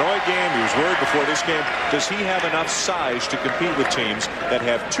the Illinois game, he was worried before this game. Does he have enough size to compete with teams that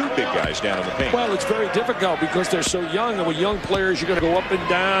have 2 big guys down in the paint? Well, it's very difficult because they're so young, and with young players, you're going to go up and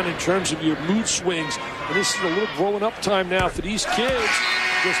down in terms of your mood swings. And this is a little growing up time now for these kids.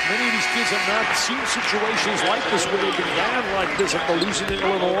 Because many of these kids have not seen situations like this where they've been down like this after losing to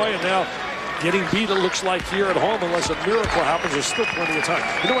Illinois, and now getting beat, it looks like, here at home. Unless a miracle happens, there's still plenty of time.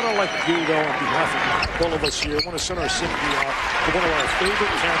 You know what I'd like to do, though, on behalf of all of us here? I want to send our sympathy out to one of our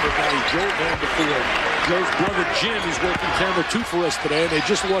favorite camera guys, Joe Vanderfield. Joe's brother, Jim, is working camera 2 for us today, and they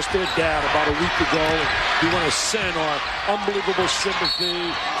just lost their dad about a week ago. And we want to send our unbelievable sympathy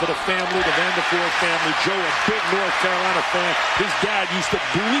to the family, the Vanderfield family. Joe, a big North Carolina fan. His dad used to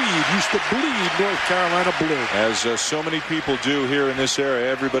bleed North Carolina blue. As so many people do here in this area,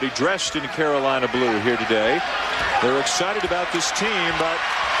 everybody dressed in Carolina blue here today. They're excited about this team, but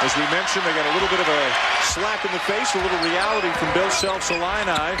as we mentioned, they got a little bit of a slap in the face, a little reality from Bill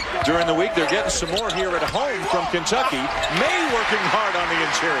Selfs-Illini during the week. They're getting some more here at home from Kentucky. May working hard on the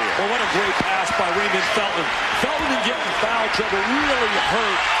interior. Well, what a great pass by Raymond Felton. Felton getting foul trouble really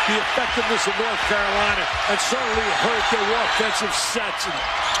hurt the effectiveness of North Carolina and certainly hurt their offensive sets.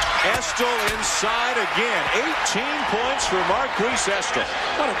 Estill inside again. 18 points for Marquise Estill.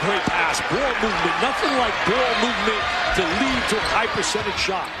 What a great pass. Ball movement. Nothing like ball movement to lead to a high percentage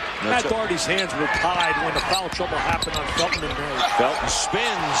shot. Matt Doherty's hands were tied when the foul trouble happened on Felton and Mary. Felton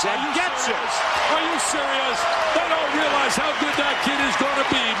spins and gets it. Are you serious? They don't realize how good that kid is going to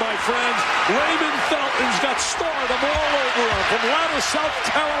be, my friends. Raymond Felton's got stardom all over him from Atlanta, South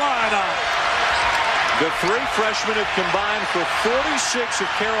Carolina. The 3 freshmen have combined for 46 of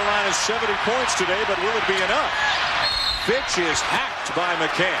Carolina's 70 points today, but will it be enough? Fitch is hacked by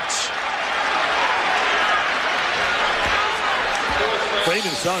McCants.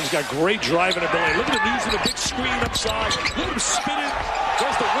 Raymond Felton's got great driving ability. Look at him using a big screen upside. Look at him spinning.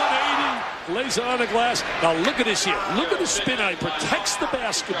 Does the 180. Lays it on the glass. Now look at this here. Look at the spin out. He protects the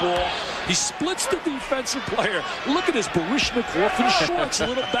basketball. He splits the defensive player. Look at his Baryshnikov in shorts. A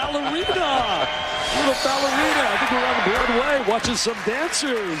little ballerina. I think we're on Broadway watching some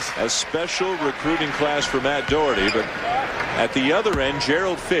dancers. A special recruiting class for Matt Doherty, but at the other end,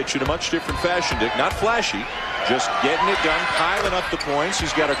 Gerald Fitch in a much different fashion, Dick. Not flashy, just getting it done, piling up the points.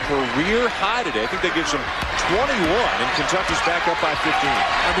 He's got a career high today. I think that gives him 21, and Kentucky's back up by 15.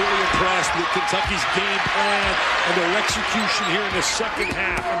 I'm really impressed with Kentucky's game plan and their execution here in the second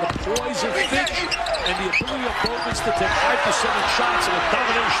half. And the poise of Fitch and the ability of Bowman to take high percentage shots and the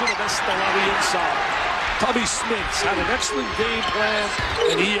domination of Estelle on the inside. Tubby Smith's had an excellent game plan,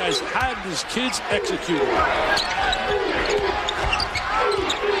 and he has had his kids execute.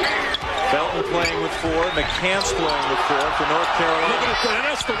 Felton playing with 4. McCants playing with 4 for North Carolina. Look at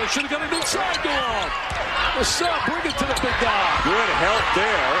that. Estelle, they should have got an inside goal. What's up? Bring it to the big guy. Good help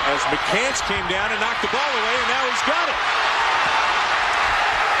there as McCants came down and knocked the ball away, and now he's got it.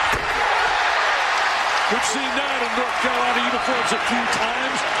 We've seen that in North Carolina uniforms a few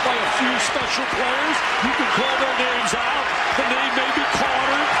times by a few special players. You can call their names out. The name may be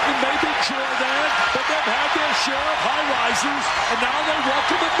Carter, it may be Jordan, but they've had their share of high risers, and now they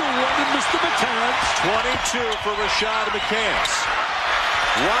welcome a new one in Mr. McCants. 22 for Rashad McCants.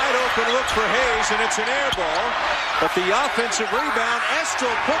 Wide open look for Hayes, and it's an air ball. But the offensive rebound,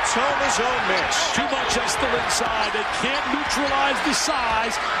 Estelle puts home his own miss. Too much Estelle inside. They can't neutralize the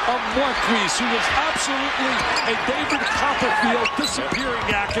size of Marquise, who was absolutely a David Copperfield disappearing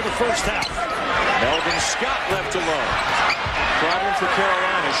act in the first half. Melvin Scott left alone. Problem for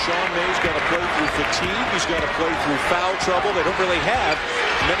Carolina. Sean May's got to play through fatigue. He's got to play through foul trouble. They don't really have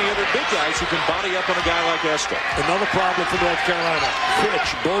many other big guys who can body up on a guy like Estelle. Another problem for North Carolina. Fitch,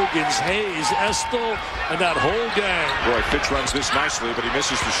 Bogans, Hayes, Estelle, and that whole gang. Boy, Fitch runs this nicely, but he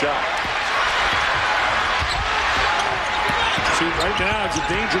misses the shot. See, right now it's a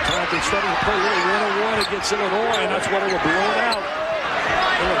danger time. They're starting to play a little one-on-one against Illinois, and that's why they were blown out.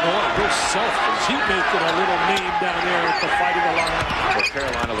 Illinois, Bill Self, is he making a little name down there at the Fighting Alliance? Well,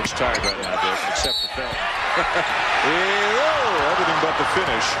 Carolina looks tired right now, Dick, except the film. Everything but the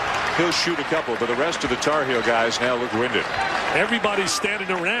finish. He'll shoot a couple, but the rest of the Tar Heel guys now look winded. Everybody's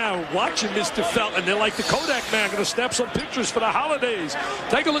standing around watching Mr. Felton. They're like the Kodak man, going to snap some pictures for the holidays.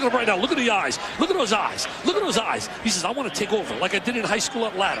 Take a look at him right now. Look at the eyes. Look at those eyes. Look at those eyes. He says, I want to take over like I did in high school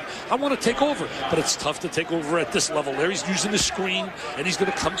at Ladder. I want to take over. But it's tough to take over at this level. There he's using the screen, and he's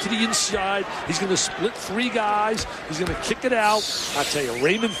going to come to the inside. He's going to split 3 guys. He's going to kick it out. I tell you,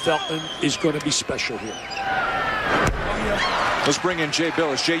 Raymond Felton is going to be special here. Let's bring in Jay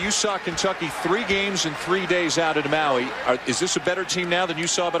Billis. Jay, you saw Kentucky 3 games in 3 days out at Maui. Is this a better team now than you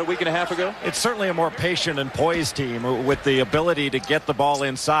saw about a week and a half ago? It's certainly a more patient and poised team with the ability to get the ball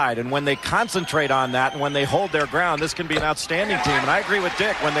inside. And when they concentrate on that and when they hold their ground, this can be an outstanding team. And I agree with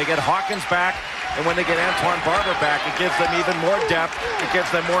Dick. When they get Hawkins back and when they get Antoine Barber back, it gives them even more depth. It gives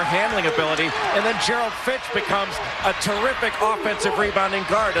them more handling ability. And then Gerald Fitch becomes a terrific offensive rebounding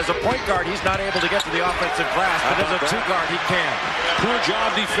guard. As a point guard, he's not able to get to the offensive glass, but as a 2-guard, he can. Poor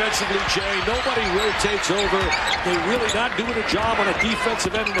job defensively, Jay. Nobody rotates over. They're really not doing a job on a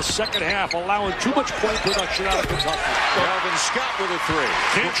defensive end in the second half, allowing too much point production out of Kentucky. Melvin Scott with a 3.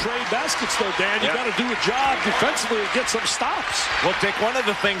 Can't trade baskets, though, Dan. You got to do a job defensively and get some stops. Well, Dick, one of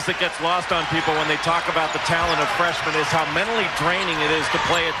the things that gets lost on people when they talk about the talent of freshmen is how mentally draining it is to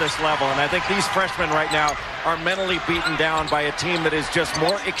play at this level. And I think these freshmen right now are mentally beaten down by a team that is just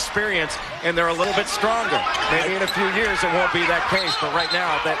more experienced and they're a little bit stronger. Maybe in a few years it won't be that case, but right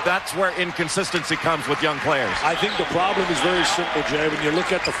now that's where inconsistency comes with young players. I think the problem is very simple, Jay. When you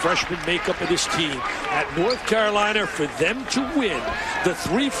look at the freshman makeup of this team, at North Carolina, for them to win, the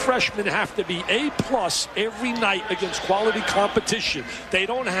 3 freshmen have to be A+ every night against quality competition. They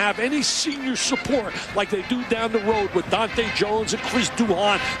don't have any senior support like they do down the road with Dante Jones and Chris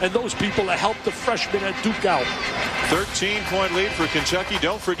Duhon and those people that help the freshmen at Duke out. 13-point lead for Kentucky.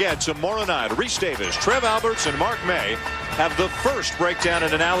 Don't forget, tomorrow night, Reese Davis, Trev Alberts, and Mark May have the first breakdown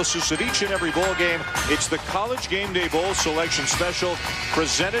and analysis of each and every bowl game. It's the College Game Day Bowl Selection Special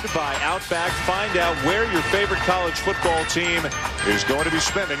presented by Outback. Find out where your favorite college football team is going to be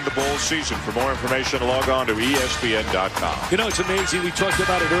spending the bowl season. For more information, log on to ESPN.com. You know, it's amazing. We talked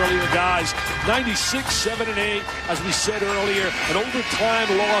about it earlier, guys. 96, 7, and 8, as we said earlier. An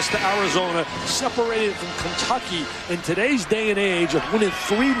overtime loss to Arizona, separated from Kentucky in today's day and age of winning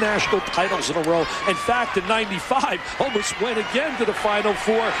 3 national titles in a row. In fact, in 95, almost went again to the Final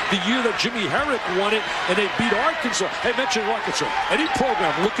Four the year that Jimmy Herrick won it, and they beat Arkansas. Hey, mention Arkansas. Any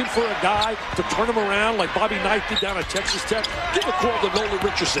program looking for a guy to turn them around like Bobby Knight did down at Texas Tech, give a call to Nolan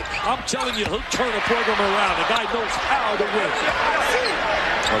Richardson. I'm telling you, he'll turn a program around. The guy knows how to win.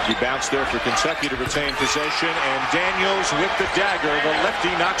 Lucky bounce there for Kentucky to retain possession, and Daniels with the dagger. The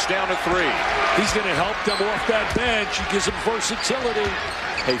lefty knocks down a 3. He's going to help them off that bench. He gives them versatility.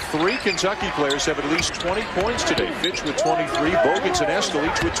 Hey, 3 Kentucky players have at least 20 points today. Fitch with 23, Bogans and Estill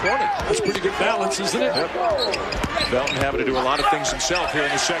each with 20. That's pretty good balance, isn't it? Yep. Felton having to do a lot of things himself here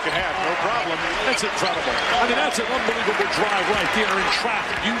in the second half. No problem. That's incredible. I mean, that's an unbelievable drive right there in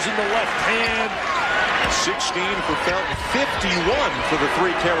traffic, using the left hand. 16 for Felton, 51 for the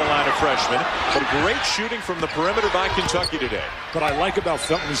 3 Carolina freshmen. But great shooting from the perimeter by Kentucky today. What I like about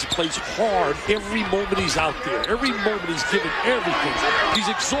Felton is he plays hard every moment he's out there. Every moment he's giving everything. He's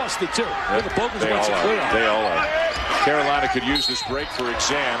exhausted, too. Yep. The Bogans They wants all to clear are. out. They all are. Carolina could use this break for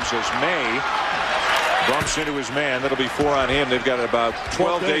exams as May bumps into his man. That'll be 4 on him. They've got about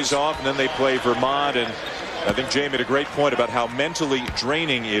 12 days off, and then they play Vermont. And I think Jay made a great point about how mentally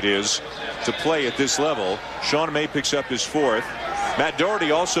draining it is to play at this level. Sean May picks up his 4th. Matt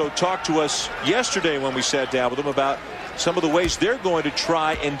Doherty also talked to us yesterday when we sat down with him about some of the ways they're going to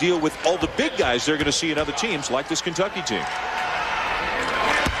try and deal with all the big guys they're going to see in other teams like this Kentucky team.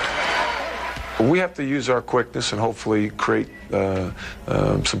 We have to use our quickness and hopefully create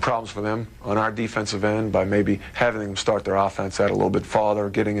some problems for them on our defensive end by maybe having them start their offense out a little bit farther,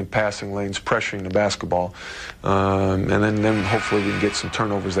 getting in passing lanes, pressuring the basketball, and then hopefully we can get some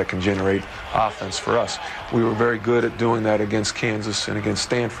turnovers that can generate offense for us. We were very good at doing that against Kansas and against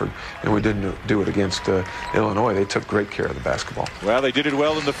Stanford, and we didn't do it against Illinois. They took great care of the basketball. Well, they did it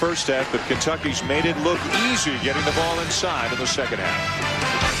well in the first half, but Kentucky's made it look easy getting the ball inside in the second half.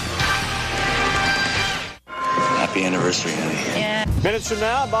 Happy anniversary, honey. Yeah. Minutes from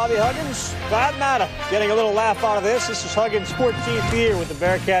now, Bobby Huggins, Glad Matter, getting a little laugh out of this. This is Huggins' 14th year with the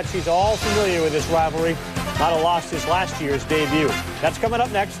Bearcats. He's all familiar with this rivalry. Matter lost his last year's debut. That's coming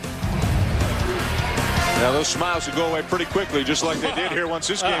up next. Now, those smiles will go away pretty quickly, just like they did here once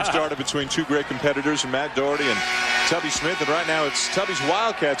this game started between 2 great competitors, Matt Doherty and Tubby Smith. And right now, it's Tubby's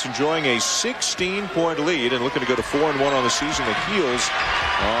Wildcats enjoying a 16-point lead and looking to go to 4-1 on the season. The Heels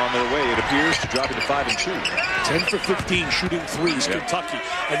on their way, it appears, to drop into 5-2. 10 for 15 shooting threes, Kentucky.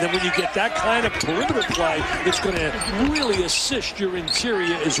 And then when you get that kind of perimeter play, it's going to really assist your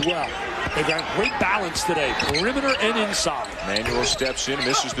interior as well. They've got great balance today, perimeter and inside. Manuel steps in,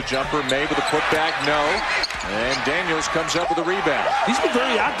 misses the jumper. May with a putback, no. And Daniels comes up with a rebound. He's been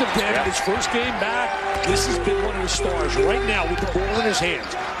very active, Dan, in his first game back. This has been one of the stars right now with the ball in his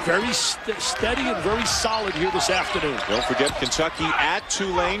hands. Very steady and very solid here this afternoon. Don't forget Kentucky at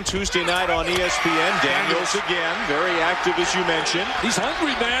Tulane Tuesday night on ESPN. Daniels again, very active as you mentioned. He's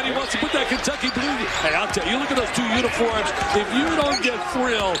hungry, man. He wants to put that Kentucky blue. Hey, I'll tell you, look at those 2 uniforms. If you don't get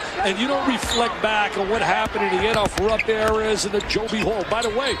thrilled and you don't reflect back on what happened in the Adolph Rupp eras and the Joby Hall. By the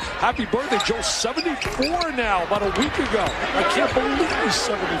way, happy birthday, Joe. 74 now, about a week ago. I can't believe he's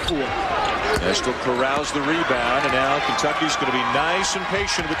 74. Estill corrals the rebound, and now Kentucky's going to be nice and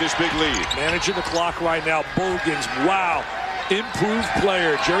patient with this big lead. Managing the clock right now. Bogans, wow. Improved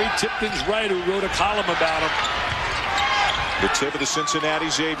player. Jerry Tipton's right, who wrote a column about him. The tip of the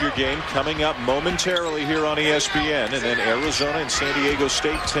Cincinnati Xavier game coming up momentarily here on ESPN, and then Arizona and San Diego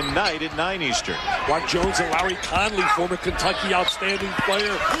State tonight at 9 Eastern. Mark Jones and Larry Conley, former Kentucky outstanding player.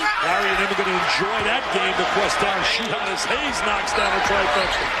 Larry and them are going to enjoy that game. The quest down shoot out as Hayes knocks down a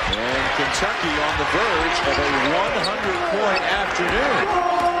trifecta. And Kentucky on the verge of a 100-point afternoon.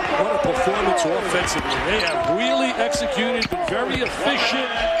 What a performance offensively. They have really executed, been very efficient.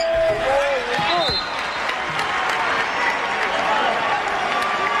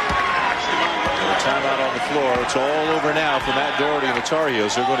 Timeout on the floor. It's all over now for Matt Doherty and the Tar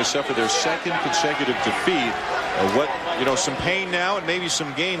Heels. They're going to suffer their 2nd consecutive defeat. Some pain now and maybe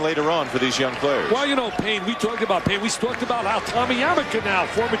some gain later on for these young players. Well, pain. We talked about pain. We talked about how Tommy Amaker now,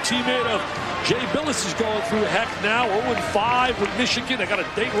 former teammate of Jay Billis, is going through heck now. 0-5 with Michigan. They got a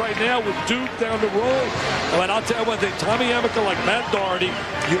date right now with Duke down the road. And I'll tell you one thing. Tommy Amaker, like Matt Doherty,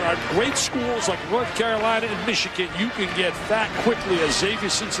 you are great schools like North Carolina and Michigan. You can get fat quickly as Xavier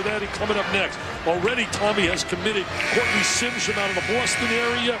Cincinnati coming up next. Already, Tommy has committed Courtney Sims from out of the Boston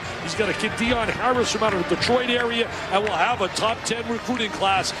area. He's got a kid, Deion Harris, from out of the Detroit area. And we'll have a top 10 recruiting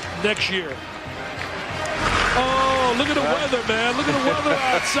class next year. Oh, look at the weather, man. Look at the weather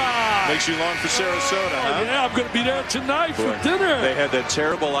outside. Makes you long for Sarasota, huh? Yeah, I'm going to be there tonight for dinner. They had that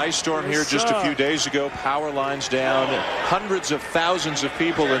terrible ice storm here just a few days ago. Power lines down. Hundreds of thousands of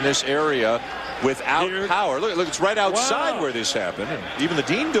people in this area without power. Look, it's right outside where this happened. And even the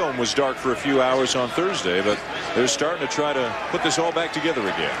Dean Dome was dark for a few hours on Thursday, but they're starting to try to put this all back together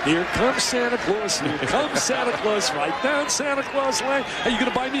again. Here comes Santa Claus. Here comes Santa Claus. Right down Santa Claus Lane. Are you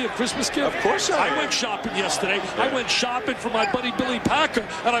going to buy me a Christmas gift? Of course I am. went shopping yesterday. Yeah. I went shopping for my buddy Billy Packer,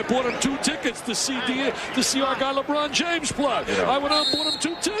 and I bought him 2 tickets to see our guy LeBron James play. You know, I went out and bought him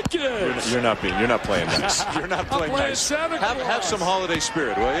 2 tickets. You're not playing nice. You're not playing nice. Santa Claus. Have some holiday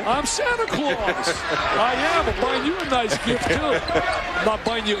spirit, will you? I'm Santa Claus. I am. I'm buying you a nice gift, too. I'm not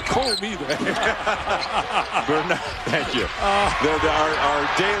buying you a comb either. Bernard, thank you. Our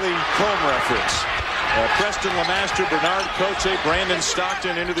daily comb reference. Preston Lemaster, Bernard Cote, Brandon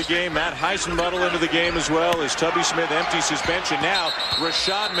Stockton into the game. Matt Heisenbuttle into the game as well as Tubby Smith empties his bench. And now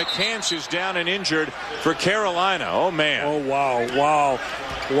Rashad McCants is down and injured for Carolina. Oh, man. Oh, wow. Wow.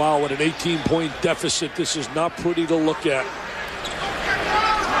 Wow, what an 18-point deficit. This is not pretty to look at.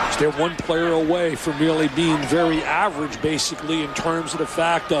 They're 1 player away from really being very average, basically, in terms of the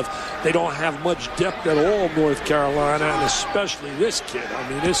fact of they don't have much depth at all, North Carolina, and especially this kid. I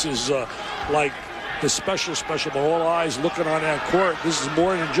mean, this is like the special, but all eyes looking on that court. This is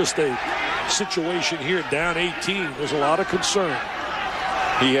more than just a situation here, down 18. There's a lot of concern.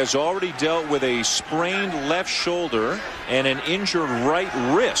 He has already dealt with a sprained left shoulder and an injured right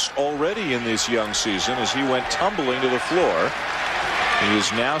wrist already in this young season as he went tumbling to the floor. He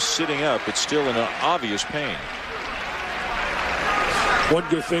is now sitting up, but still in obvious pain. One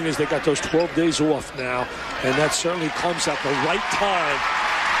good thing is they got those 12 days off now, and that certainly comes at the right time.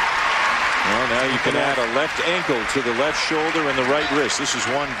 Well, now you can add a left ankle to the left shoulder and the right wrist. This is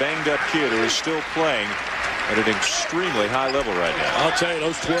one banged-up kid who is still playing at an extremely high level right now. I'll tell you,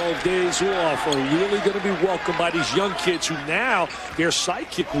 those 12 days off are really going to be welcomed by these young kids who now, their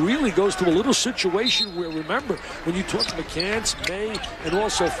sidekick really goes to a little situation where, remember, when you talk to McCants, May, and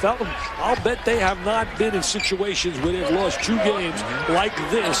also Felton, I'll bet they have not been in situations where they've lost 2 games like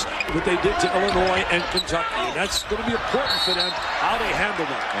this, what they did to Illinois and Kentucky. And that's going to be important for them, how they handle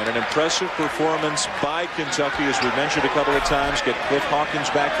that. And an impressive performance by Kentucky, as we mentioned a couple of times. Get Cliff Hawkins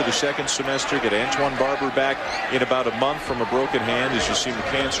back for the 2nd semester, get Antoine Barber back in about a month from a broken hand, as you see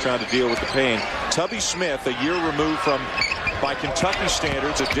McCants trying to deal with the pain. Tubby Smith, a year removed from, by Kentucky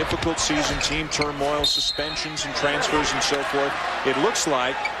standards, a difficult season, team turmoil, suspensions and transfers and so forth. It looks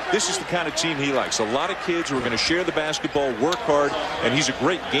like this is the kind of team he likes. A lot of kids who are going to share the basketball, work hard, and he's a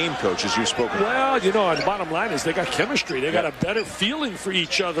great game coach, as you've spoken about. Well, you know, the bottom line is they got chemistry. They got a better feeling for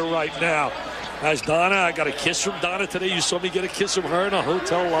each other right now. As Donna, I got a kiss from Donna today. You saw me get a kiss from her in a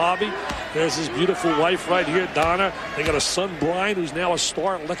hotel lobby. There's his beautiful wife right here, Donna. They got a son, Brian, who's now a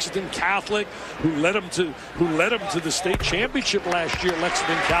star at Lexington Catholic, who led him to the state championship last year at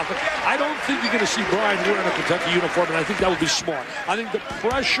Lexington Catholic. I don't think you're going to see Brian wearing a Kentucky uniform, and I think that would be smart. I think the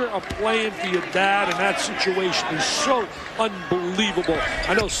pressure of playing for your dad in that situation is so unbelievable.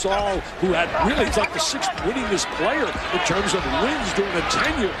 I know Saul, who had really, it's like the 6th winningest player in terms of wins during a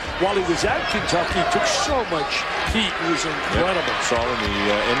tenure while he was at Kentucky, took so much heat. It was incredible. Yep. Saul in the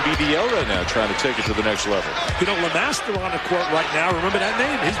NBDL right now trying to take it to the next level. You know, Lemaster on the court right now. Remember that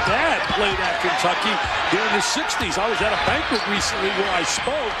name? His dad played at Kentucky during the 60s. I was at a banquet recently where I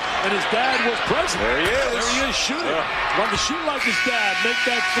spoke, and his dad was present. There he is. There he is shooting. Yeah. Want to shoot like his dad. Make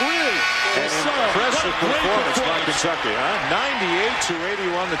that 3. An impressive performance by Kentucky, huh?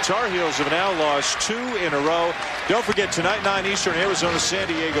 98-81. The Tar Heels have now lost 2 in a row. Don't forget, tonight, 9 Eastern, Arizona, San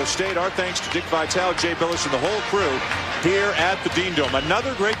Diego State. Our thanks to Dick Vitale, Jay Billis, and the whole crew here at the Dean Dome.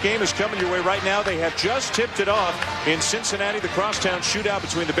 Another great game is coming your way right now. They have just tipped it off in Cincinnati, the crosstown shootout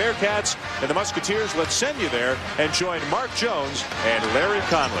between the Bearcats and the Musketeers. Let's send you there and join Mark Jones and Larry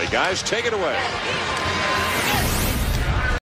Conley. Guys, take it away.